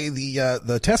delay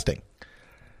the testing.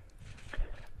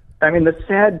 I mean, the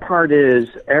sad part is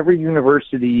every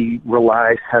university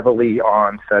relies heavily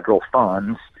on federal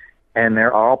funds, and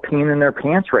they're all peeing in their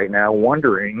pants right now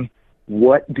wondering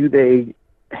what do they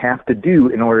have to do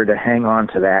in order to hang on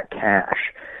to that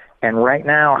cash. And right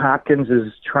now, Hopkins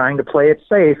is trying to play it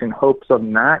safe in hopes of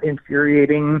not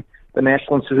infuriating the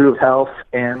National Institute of Health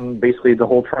and basically the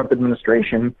whole Trump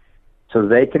administration so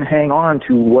they can hang on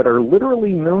to what are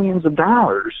literally millions of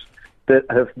dollars that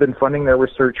have been funding their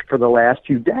research for the last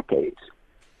few decades.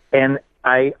 And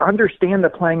I understand the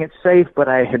playing it safe, but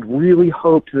I had really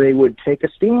hoped they would take a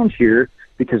stand here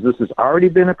because this has already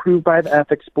been approved by the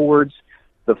ethics boards.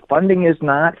 The funding is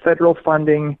not federal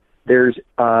funding. There's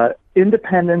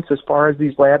independence as far as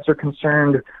these labs are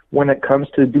concerned when it comes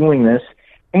to doing this.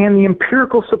 And the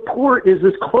empirical support is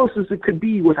as close as it could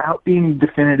be without being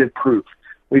definitive proof.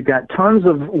 We've got tons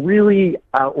of really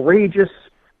outrageous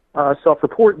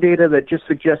self-report data that just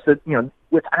suggests that,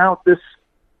 without this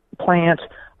plant,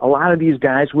 a lot of these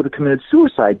guys would have committed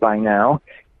suicide by now.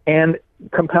 And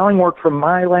compelling work from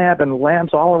my lab and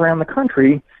labs all around the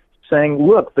country saying,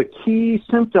 look, the key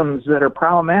symptoms that are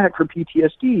problematic for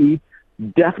PTSD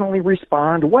definitely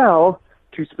respond well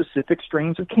to specific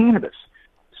strains of cannabis.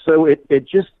 So it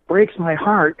just breaks my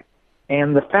heart.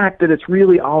 And the fact that it's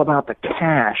really all about the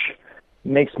cash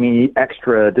makes me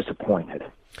extra disappointed.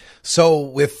 So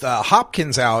with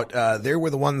Hopkins out, there were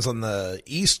the ones on the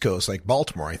East Coast, like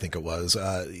Baltimore, I think it was.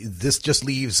 This just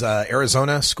leaves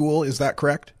Arizona school. Is that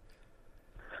correct?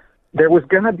 There was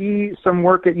going to be some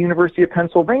work at University of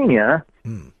Pennsylvania,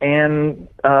 and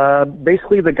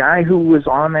basically the guy who was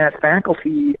on that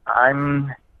faculty,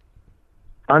 I'm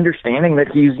understanding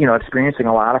that he's, experiencing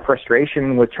a lot of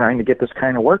frustration with trying to get this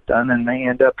kind of work done, and they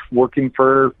end up working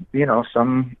for,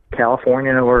 some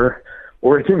California or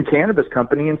Oregon cannabis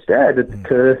company instead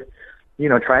to,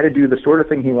 try to do the sort of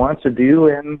thing he wants to do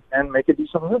and make a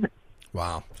decent living.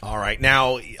 Wow. All right.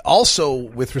 Now, also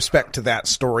with respect to that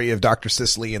story of Dr.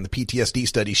 Sisley and the PTSD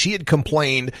study, she had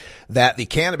complained that the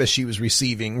cannabis she was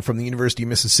receiving from the University of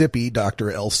Mississippi, Dr.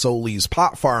 El Soli's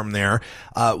pot farm there,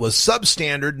 was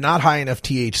substandard, not high enough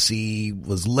THC,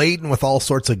 was laden with all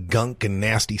sorts of gunk and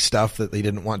nasty stuff that they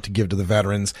didn't want to give to the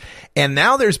veterans. And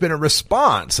now there's been a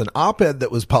response, an op-ed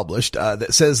that was published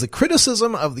that says the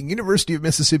criticism of the University of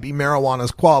Mississippi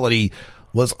marijuana's quality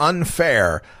was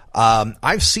unfair.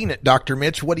 I've seen it, Dr.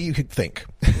 Mitch. What do you think?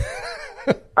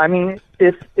 I mean,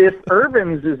 if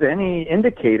Irvin's is any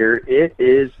indicator, it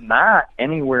is not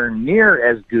anywhere near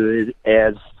as good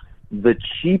as the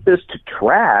cheapest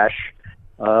trash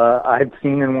I've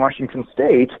seen in Washington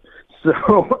State.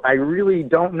 So I really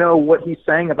don't know what he's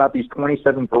saying about these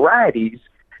 27 varieties.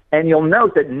 And you'll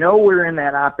note that nowhere in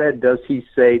that op-ed does he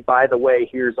say, by the way,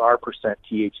 here's our percent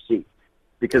THC.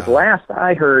 Because last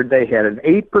I heard, they had an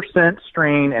 8%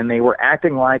 strain, and they were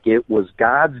acting like it was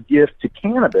God's gift to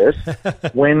cannabis,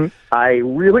 when I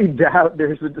really doubt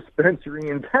there's a dispensary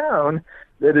in town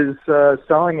that is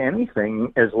selling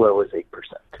anything as low as 8%.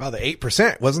 Oh, the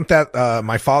 8%. Wasn't that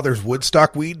my father's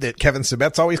Woodstock weed that Kevin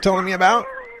Sabet's always telling me about?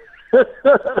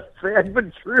 Sad but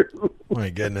true. My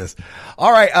goodness.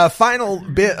 All right, final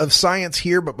bit of science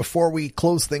here, but before we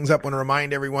close things up, I want to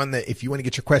remind everyone that if you want to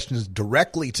get your questions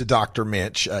directly to Dr.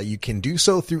 Mitch, you can do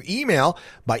so through email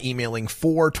by emailing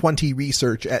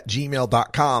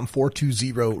 420research@gmail.com,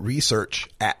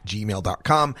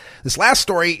 420research@gmail.com. This last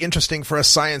story, interesting for us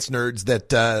science nerds, that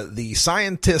the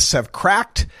scientists have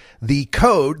cracked the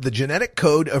code, the genetic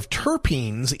code of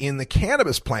terpenes in the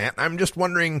cannabis plant. I'm just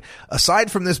wondering,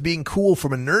 aside from this being cool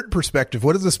from a nerd perspective,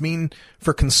 what does this mean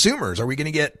for consumers? Are we going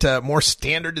to get more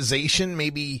standardization,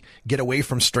 maybe get away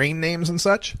from strain names and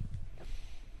such?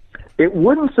 It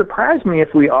wouldn't surprise me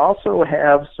if we also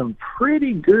have some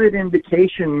pretty good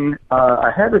indication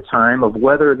ahead of time of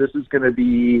whether this is going to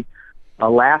be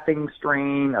a laughing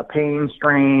strain, a pain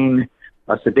strain,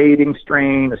 a sedating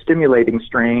strain, a stimulating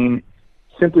strain,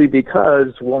 simply because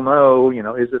we'll know,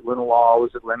 is it linalool,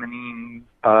 is it limonene?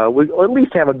 We'll at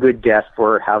least have a good guess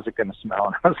for how's it going to smell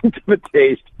and how's it going to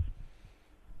taste.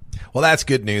 Well, that's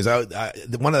good news.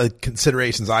 One of the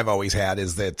considerations I've always had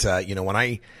is that, when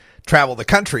I travel the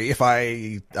country, if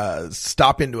I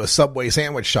stop into a Subway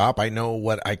sandwich shop, I know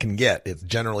what I can get. It's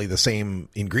generally the same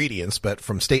ingredients, but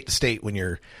from state to state, when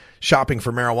you're shopping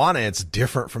for marijuana, it's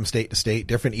different from state to state,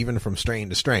 different even from strain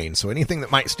to strain. So anything that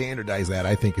might standardize that,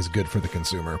 I think, is good for the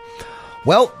consumer.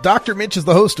 Well, Dr. Mitch is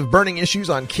the host of Burning Issues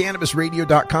on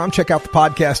CannabisRadio.com. Check out the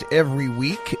podcast every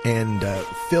week and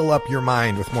fill up your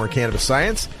mind with more cannabis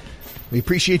science. We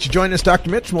appreciate you joining us,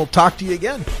 Dr. Mitch, and we'll talk to you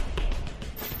again.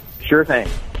 Sure thing.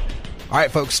 All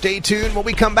right, folks, stay tuned. When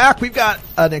we come back, we've got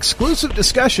an exclusive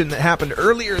discussion that happened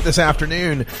earlier this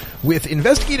afternoon with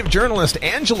investigative journalist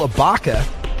Angela Baca,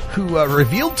 who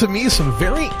revealed to me some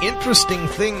very interesting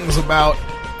things about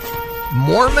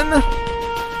Mormon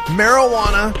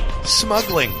marijuana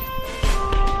smuggling.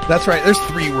 That's right. There's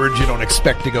 3 words you don't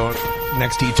expect to go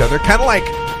next to each other. Kind of like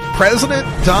President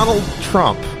Donald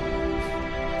Trump.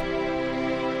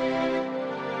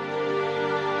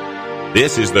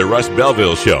 This is the Russ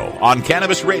Belville Show on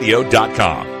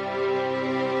CannabisRadio.com.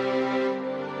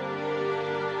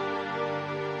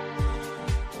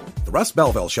 The Russ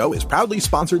Belville Show is proudly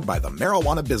sponsored by the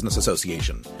Marijuana Business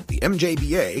Association. The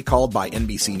MJBA, called by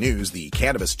NBC News the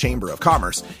Cannabis Chamber of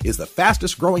Commerce, is the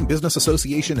fastest growing business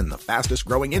association in the fastest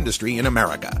growing industry in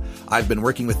America. I've been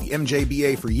working with the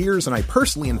MJBA for years, and I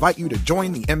personally invite you to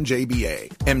join the MJBA.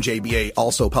 MJBA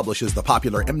also publishes the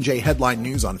popular MJ Headline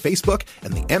News on Facebook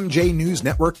and the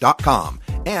MJNewsNetwork.com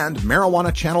and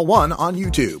Marijuana Channel 1 on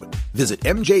YouTube. Visit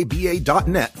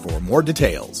MJBA.net for more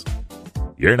details.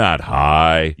 You're not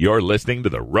high. You're listening to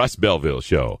the Russ Belville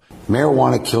Show.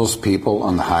 Marijuana kills people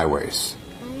on the highways.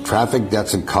 Traffic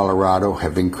deaths in Colorado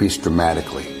have increased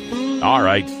dramatically. All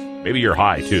right. Maybe you're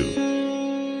high, too.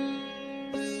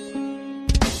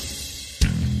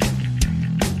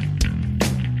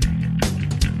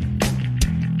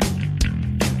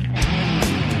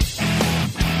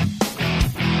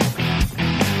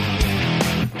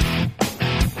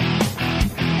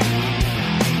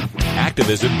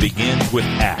 activism begins with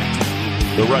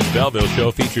ACT. The Russ Belville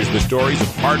Show features the stories of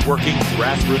hardworking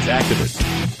grassroots activists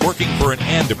working for an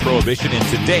end to prohibition in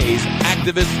today's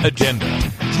activist agenda.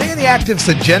 Today on the Actives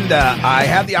Agenda, I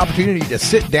had the opportunity to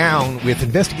sit down with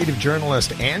investigative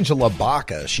journalist Angela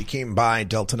Baca. She came by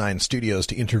Delta 9 Studios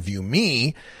to interview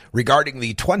me regarding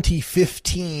the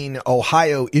 2015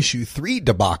 Ohio Issue 3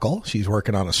 debacle. She's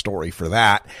working on a story for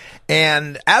that.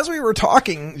 And as we were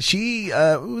talking, she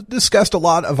discussed a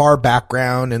lot of our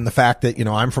background and the fact that,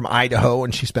 I'm from Idaho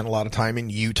and she spent a lot of time in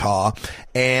Utah.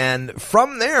 And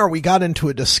from there, we got into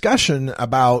a discussion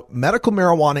about medical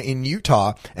marijuana in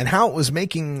Utah and how it was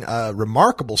making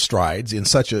remarkable strides in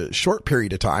such a short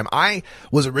period of time. I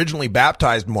was originally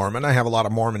baptized Mormon. I have a lot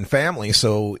of Mormon family,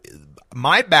 so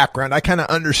my background, I kind of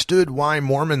understood why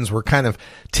Mormons were kind of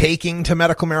taking to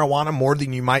medical marijuana more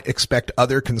than you might expect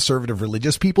other conservative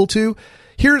religious people to.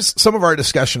 Here's some of our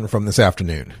discussion from this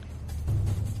afternoon.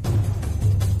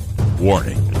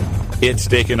 Warning. Hits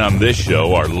taken on this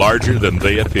show are larger than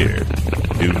they appear.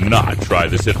 Do not try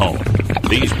this at home.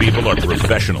 These people are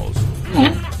professionals.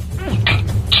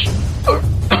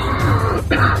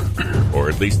 Or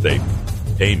at least they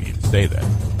pay me to say that.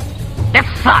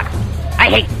 That sucks. I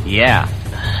hate... Yeah.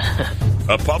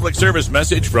 A public service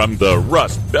message from the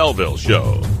Russ Belville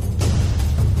Show.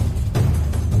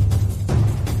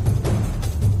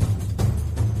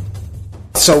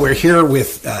 So we're here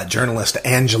with journalist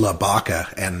Angela Baca,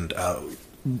 and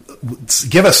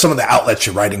give us some of the outlets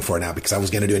you're writing for now, because I was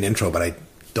going to do an intro, but I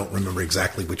don't remember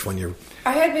exactly which one you're...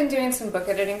 I had been doing some book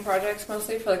editing projects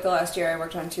mostly for the last year. I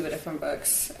worked on 2 different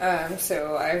books.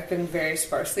 So I've been very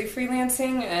sparsely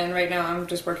freelancing, and right now I'm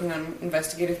just working on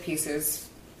investigative pieces.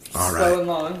 All right. Slow and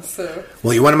long, so...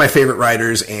 Well, you're one of my favorite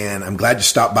writers, and I'm glad you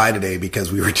stopped by today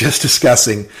because we were just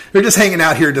hanging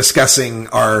out here discussing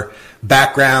our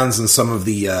backgrounds and some of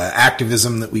the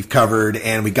activism that we've covered,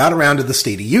 and we got around to the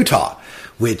state of Utah,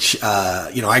 which,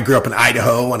 I grew up in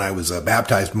Idaho and I was a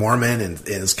baptized Mormon, and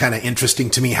it's kind of interesting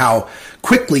to me how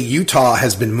quickly Utah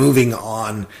has been moving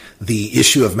on the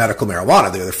issue of medical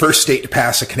marijuana. They're the first state to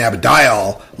pass a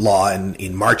cannabidiol law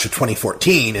in March of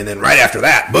 2014, and then right after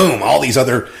that, boom, all these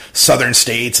other southern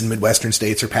states and midwestern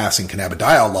states are passing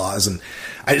cannabidiol laws, and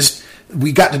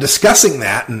we got to discussing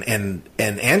that, and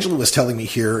Angela was telling me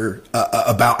here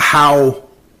about how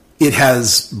it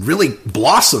has really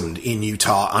blossomed in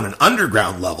Utah on an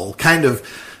underground level, kind of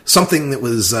something that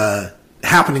was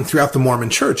happening throughout the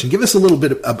Mormon Church. And give us a little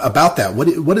bit about that.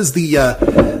 What is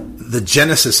the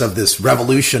genesis of this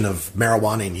revolution of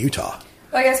marijuana in Utah?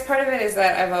 Well, I guess part of it is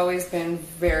that I've always been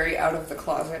very out of the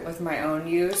closet with my own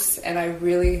use, and I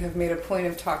really have made a point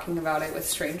of talking about it with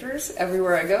strangers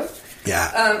everywhere I go.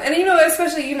 Yeah. And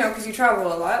especially, because you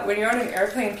travel a lot, when you're on an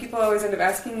airplane, people always end up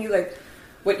asking you,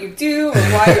 what you do, or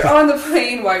why you're on the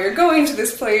plane, why you're going to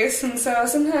this place, and so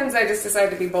sometimes I just decide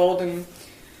to be bold and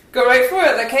go right for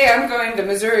it. Hey, I'm going to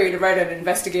Missouri to write an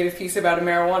investigative piece about a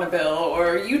marijuana bill,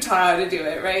 or Utah to do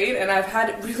it, right? And I've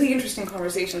had really interesting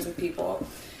conversations with people,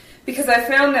 because I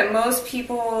found that most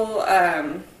people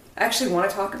actually want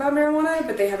to talk about marijuana,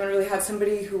 but they haven't really had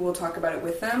somebody who will talk about it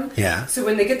with them. Yeah. So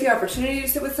when they get the opportunity to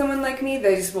sit with someone like me,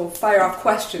 they just will fire off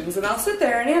questions, and I'll sit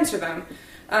there and answer them.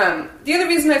 The other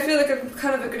reason I feel like I'm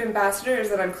kind of a good ambassador is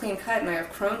that I'm clean cut and I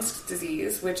have Crohn's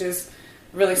disease, which is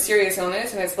a really serious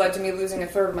illness, and it's led to me losing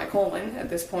 1/3 of my colon at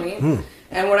this point.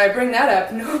 And when I bring that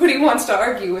up, nobody wants to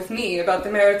argue with me about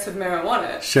the merits of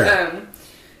marijuana. Sure.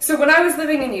 So when I was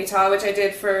living in Utah, which I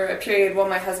did for a period while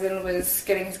my husband was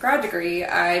getting his grad degree,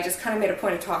 I just kind of made a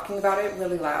point of talking about it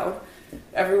really loud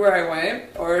everywhere I went,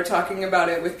 or talking about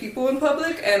it with people in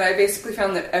public, and I basically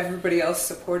found that everybody else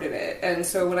supported it. And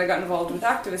so when I got involved with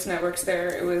activist networks there,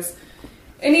 it was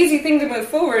an easy thing to move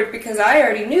forward because I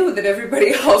already knew that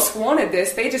everybody else wanted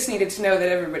this. They just needed to know that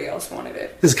everybody else wanted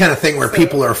it. This is the kind of thing where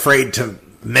people are afraid to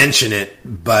mention it,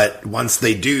 but once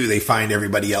they do, they find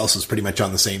everybody else is pretty much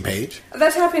on the same page.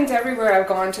 That's happened everywhere I've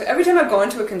gone to. Every time I've gone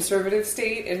to a conservative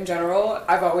state in general,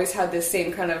 I've always had this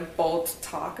same kind of bold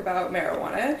talk about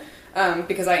marijuana.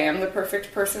 Because I am the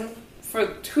perfect person for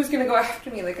who's going to go after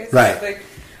me. Like I said,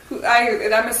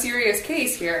 right. I'm a serious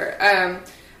case here, and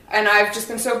I've just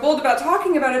been so bold about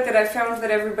talking about it that I've found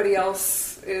that everybody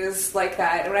else is like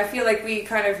that. And I feel like we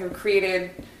kind of have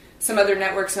created some other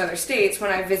networks in other states.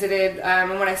 When I visited,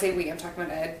 and when I say we, I'm talking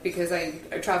about Ed, because I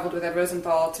traveled with Ed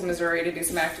Rosenthal to Missouri to do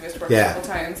some activist work a couple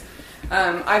times.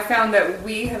 I found that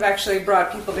we have actually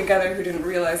brought people together who didn't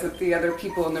realize that the other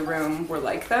people in the room were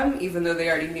like them, even though they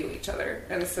already knew each other.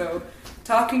 And so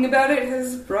talking about it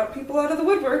has brought people out of the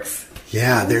woodworks.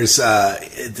 Yeah, there's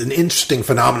it's an interesting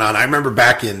phenomenon. I remember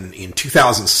back in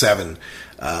 2007,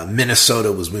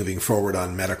 Minnesota was moving forward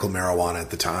on medical marijuana at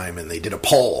the time, and they did a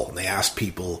poll, and they asked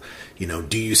people,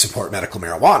 do you support medical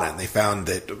marijuana? And they found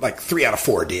that like 3 out of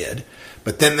 4 did.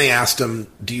 But then they asked them,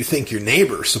 do you think your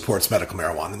neighbor supports medical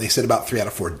marijuana? And they said about 3 out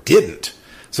of 4 didn't.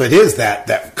 So it is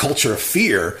that culture of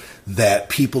fear that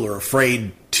people are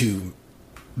afraid to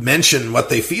mention what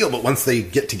they feel, but once they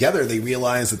get together, they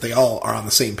realize that they all are on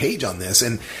the same page on this.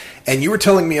 And you were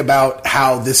telling me about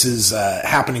how this is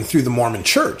happening through the Mormon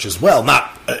church as well,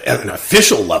 not at an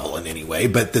official level in any way,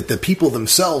 but that the people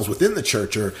themselves within the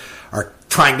church are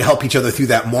trying to help each other through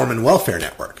that Mormon welfare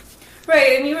network.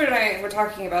 Right, and you and I were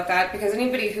talking about that because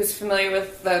anybody who's familiar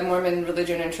with the Mormon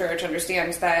religion and church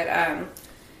understands that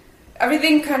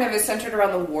everything kind of is centered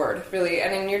around the ward, really.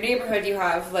 And in your neighborhood, you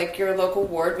have like your local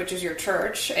ward, which is your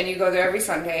church, and you go there every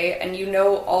Sunday, and you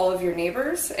know all of your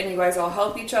neighbors, and you guys all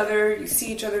help each other. You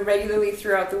see each other regularly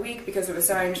throughout the week because of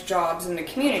assigned jobs in the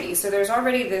community. So there's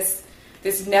already this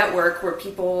network where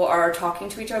people are talking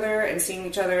to each other and seeing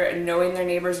each other and knowing their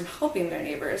neighbors and helping their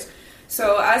neighbors.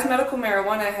 So as medical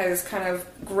marijuana has kind of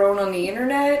grown on the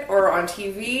internet or on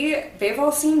TV, they've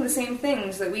all seen the same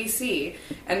things that we see,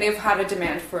 and they've had a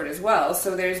demand for it as well.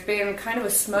 So there's been kind of a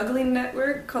smuggling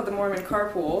network called the Mormon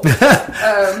Carpool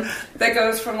that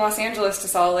goes from Los Angeles to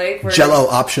Salt Lake. Where, Jell-O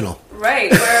optional.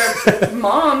 Right, where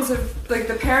moms of, like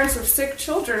the parents of sick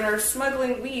children are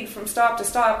smuggling weed from stop to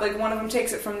stop. Like one of them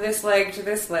takes it from this leg to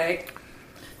this leg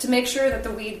to make sure that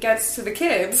the weed gets to the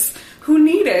kids who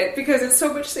need it because it's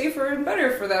so much safer and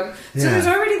better for them. So there's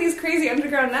already these crazy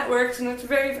underground networks, and it's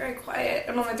very, very quiet.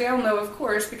 And on the down low, of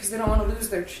course, because they don't want to lose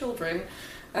their children,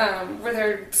 where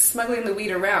they're smuggling the weed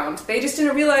around. They just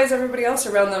didn't realize everybody else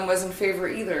around them was in favor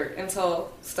either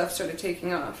until stuff started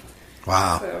taking off.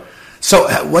 Wow. So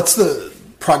what's the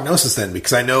prognosis then?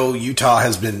 Because I know Utah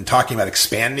has been talking about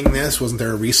expanding this. Wasn't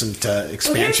there a recent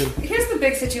expansion? Well, here's the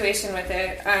big situation with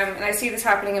it, and I see this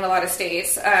happening in a lot of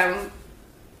states.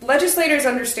 Legislators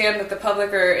understand that the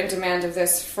public are in demand of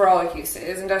this for all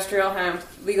uses, industrial, hemp,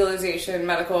 legalization,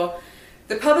 medical.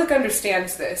 The public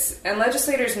understands this, and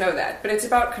legislators know that, but it's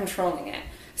about controlling it.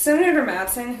 Senator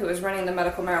Madsen, who was running the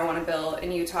medical marijuana bill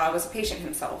in Utah, was a patient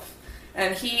himself,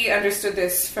 and he understood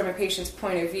this from a patient's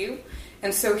point of view,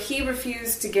 and so he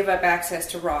refused to give up access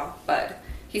to raw bud.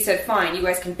 He said, fine, you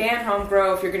guys can ban home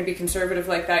grow if you're going to be conservative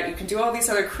like that. You can do all these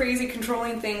other crazy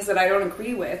controlling things that I don't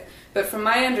agree with. But from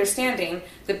my understanding,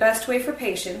 the best way for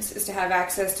patients is to have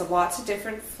access to lots of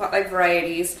different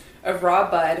varieties of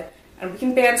raw bud. And we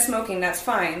can ban smoking, that's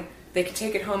fine. They can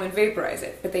take it home and vaporize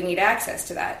it, but they need access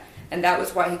to that. And that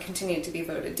was why he continued to be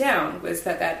voted down, was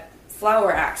that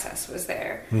flower access was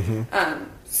there. Mm-hmm.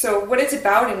 So what it's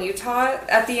about in Utah,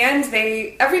 at the end,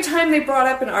 every time they brought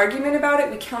up an argument about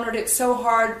it, we countered it so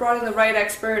hard, brought in the right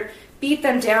expert, beat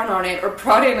them down on it, or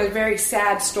brought in a very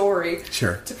sad story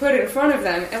to put in front of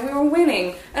them, and we were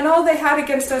winning. And all they had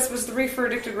against us was the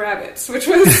reefer-addicted rabbits, which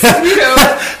was, that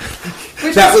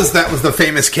was the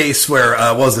famous case where,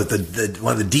 was it the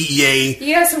one of the DEA?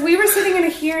 Yeah, so we were sitting in a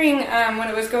hearing when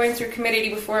it was going through committee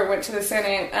before it went to the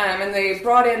Senate, and they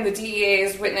brought in the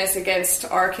DEA's witness against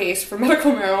our case for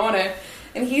medical marijuana.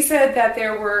 And he said that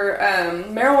there were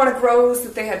marijuana grows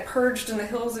that they had purged in the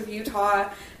hills of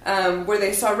Utah, where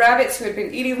they saw rabbits who had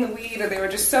been eating the weed, and they were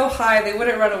just so high they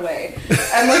wouldn't run away.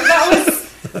 And that was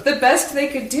the best they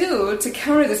could do to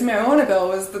counter this marijuana bill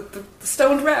was the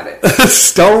stoned rabbits.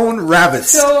 Stoned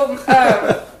rabbits. So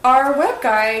our web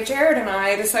guy, Jared, and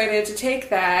I decided to take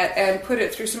that and put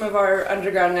it through some of our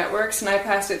underground networks, and I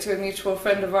passed it to a mutual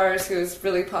friend of ours who is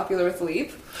really popular with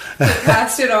Leap. He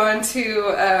passed it on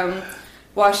to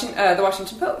the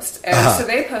Washington Post. And so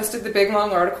they posted the big,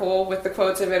 long article with the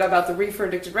quotes of it about the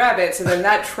reefer-addicted rabbits, and then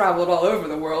that traveled all over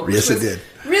the world. Which was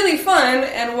really fun,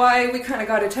 and why we kind of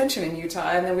got attention in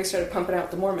Utah, and then we started pumping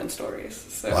out the Mormon stories.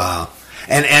 So. Wow.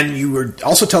 And you were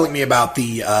also telling me about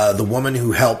the woman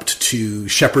who helped to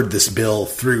shepherd this bill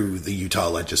through the Utah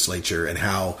legislature and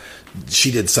how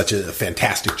she did such a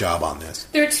fantastic job on this.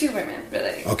 There are two women,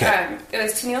 really. Okay. It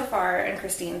was Tennille Farr and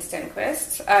Christine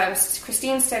Stenquist.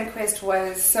 Christine Stenquist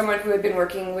was someone who had been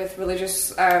working with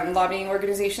religious lobbying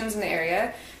organizations in the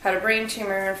area, had a brain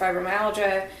tumor and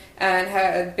fibromyalgia, and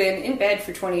had been in bed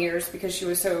for 20 years because she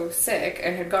was so sick,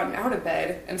 and had gotten out of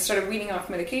bed and started weaning off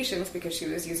medications because she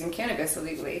was using cannabis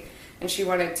illegally, and she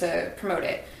wanted to promote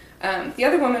it. The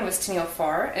other woman was Tennille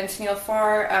Farr, and Tennille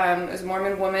Farr is a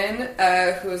Mormon woman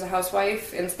who was a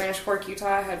housewife in Spanish Fork,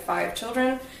 Utah, had 5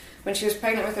 children. When she was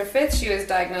pregnant with her 5th, she was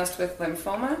diagnosed with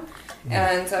lymphoma,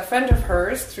 and a friend of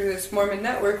hers, through this Mormon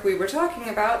network we were talking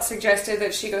about, suggested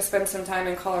that she go spend some time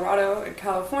in Colorado and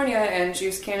California and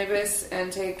juice cannabis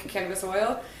and take cannabis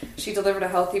oil. She delivered a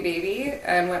healthy baby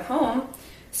and went home.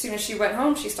 As soon as she went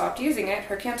home, she stopped using it.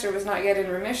 Her cancer was not yet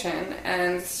in remission,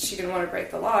 and she didn't want to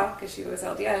break the law because she was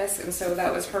LDS, and so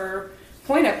that was her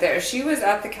point up there. She was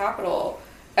at the Capitol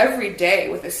every day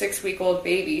with a 6-week-old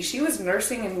baby. She was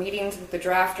nursing in meetings with the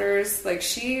drafters. Like,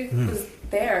 she was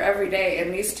there every day,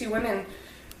 and these two women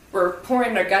were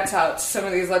pouring their guts out to some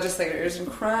of these legislators and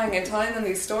crying and telling them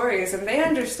these stories, and they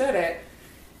understood it,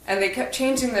 and they kept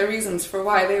changing their reasons for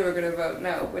why they were going to vote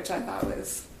no, which I thought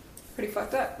was pretty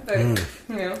fucked up, but,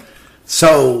 you know.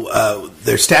 So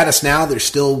their status now, they're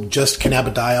still just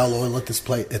cannabidiol oil at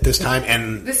this time,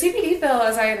 and the CBD bill,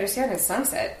 as I understand, is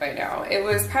sunset by now. It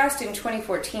was passed in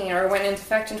 2014, or went into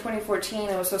effect in 2014,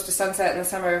 and was supposed to sunset in the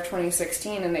summer of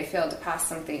 2016, and they failed to pass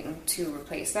something to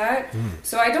replace that.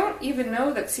 So I don't even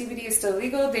know that CBD is still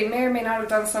legal. They may or may not have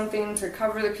done something to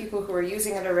cover the people who are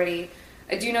using it already.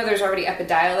 I do know there's already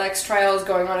Epidiolex trials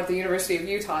going on at the University of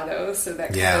Utah, though, so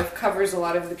that kind of covers a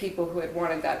lot of the people who had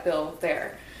wanted that bill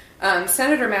there.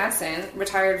 Senator Madsen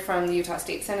retired from the Utah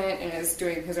State Senate and is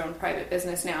doing his own private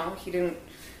business now.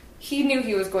 He knew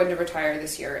he was going to retire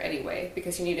this year anyway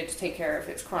because he needed to take care of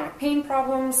his chronic pain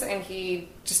problems, and he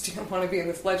just didn't want to be in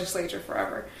this legislature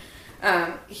forever.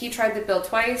 He tried the bill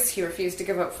twice. He refused to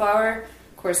give up flour.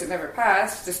 Of course, it never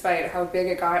passed, despite how big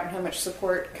it got and how much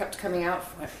support kept coming out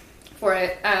for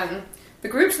it. The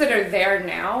groups that are there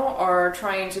now are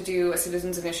trying to do a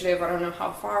citizens initiative. I don't know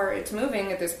how far it's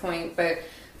moving at this point, but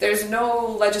there's no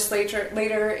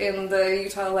legislator in the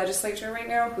Utah legislature right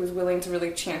now who's willing to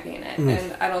really champion it.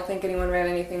 And I don't think anyone ran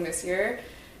anything this year.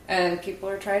 And people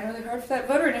are trying really hard for that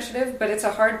voter initiative, but it's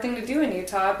a hard thing to do in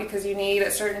Utah because you need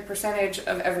a certain percentage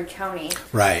of every county.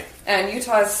 Right. And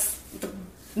Utah's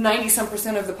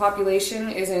 90-some% of the population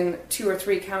is in 2 or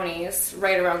 3 counties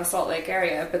right around the Salt Lake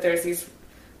area, but there's these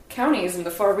counties in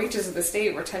the far reaches of the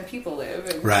state where 10 people live,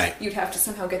 and you'd have to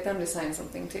somehow get them to sign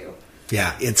something too.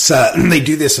 Yeah, it's they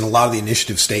do this in a lot of the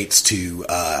initiative states to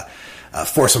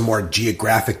force a more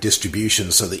geographic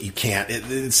distribution so that you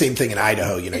can't. Same thing in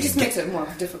Idaho. You know, it just makes it more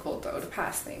difficult though to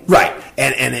pass things. Right,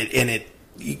 and it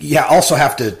also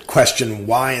have to question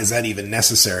why is that even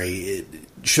necessary?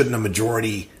 Shouldn't a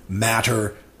majority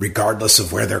matter regardless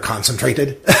of where they're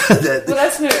concentrated? Well,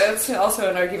 that's also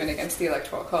an argument against the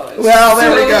Electoral College. Well,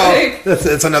 there we go.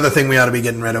 That's another thing we ought to be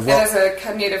getting rid of. Well, and as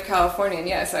a native Californian,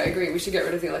 yes, I agree. We should get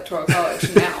rid of the Electoral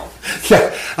College now.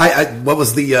 What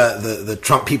was the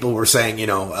Trump people were saying? You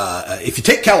know, if you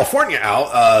take California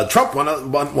out, Trump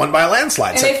won by a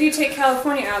landslide. And if you take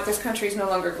California out, this country is no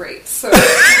longer great. So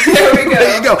there we go.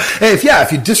 There you go. Hey,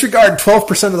 if you disregard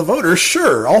 12% of the voters,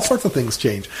 sure, all sorts of things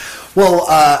change. Well,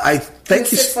 I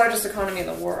thank you. The 6th largest economy in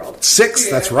the world. 6th,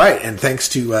 that's right. And thanks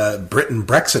to Britain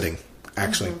Brexiting,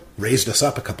 actually, raised us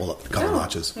up a couple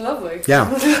notches. Lovely. Yeah.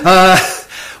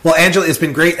 Well, Angela, it's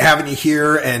been great having you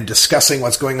here and discussing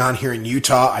what's going on here in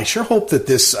Utah. I sure hope that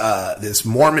this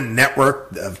Mormon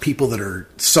network of people that are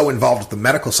so involved with the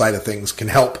medical side of things can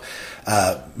help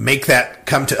make that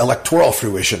come to electoral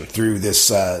fruition through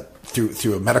this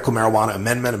through a medical marijuana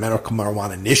amendment, a medical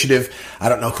marijuana initiative. I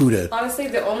don't know who to... Honestly,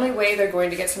 the only way they're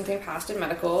going to get something passed in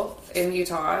medical in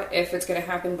Utah, if it's going to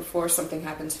happen before something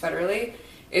happens federally,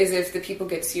 is if the people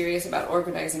get serious about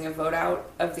organizing a vote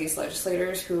out of these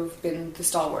legislators who've been the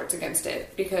stalwarts against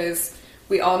it. Because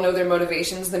we all know their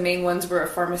motivations. The main ones were a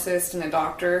pharmacist and a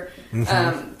doctor.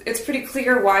 It's pretty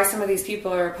clear why some of these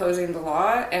people are opposing the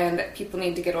law, and people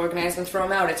need to get organized and throw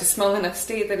them out. It's a small enough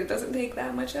state that it doesn't take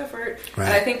that much effort. Right.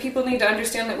 And I think people need to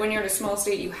understand that when you're in a small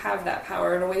state, you have that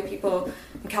power in a way people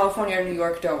in California or New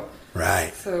York don't.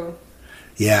 Right. So...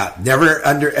 Yeah, never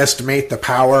underestimate the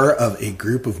power of a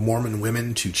group of Mormon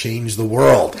women to change the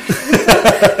world.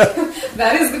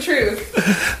 That is the truth.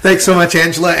 Thanks so much,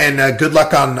 Angela, and good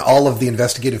luck on all of the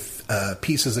investigative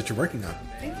pieces that you're working on.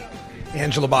 Thank you.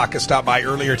 Angela Baca stopped by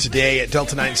earlier today at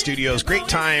Delta 9 Studios. Great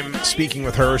time speaking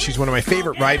with her. She's one of my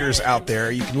favorite writers out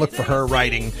there. You can look for her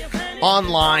writing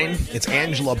online. It's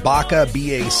Angela Baca,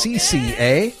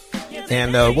 Bacca.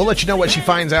 And we'll let you know what she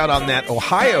finds out on that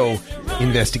Ohio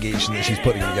investigation that she's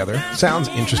putting together. Sounds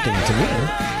interesting to me.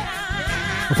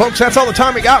 Well, folks, that's all the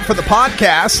time we got for the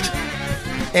podcast.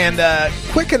 And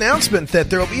quick announcement that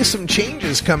there will be some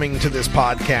changes coming to this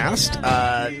podcast.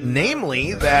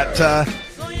 Namely, that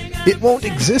it won't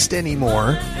exist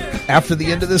anymore after the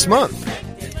end of this month.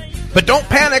 But don't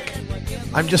panic.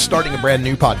 I'm just starting a brand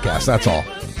new podcast, that's all.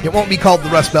 It won't be called The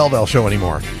Russ Belville Show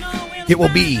anymore. It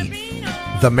will be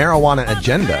The Marijuana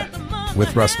Agenda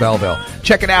with Russ Belville.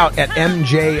 Check it out at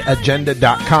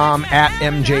mjagenda.com, at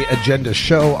MJ Agenda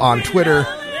Show on Twitter,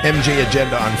 MJ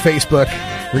Agenda on Facebook.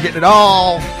 We're getting it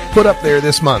all put up there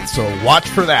this month, so watch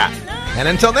for that. And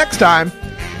until next time,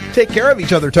 take care of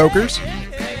each other, tokers.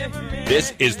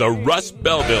 This is the Russ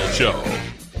Belville Show.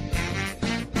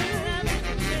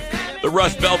 The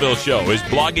Russ Belville Show is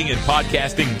blogging and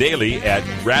podcasting daily at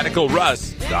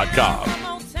RadicalRuss.com.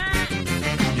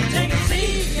 You take a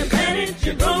seed, you plant it,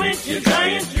 you grow it, you dry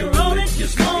it, you roll it, you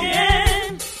smoke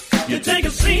it. You take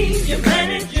a seed, you plant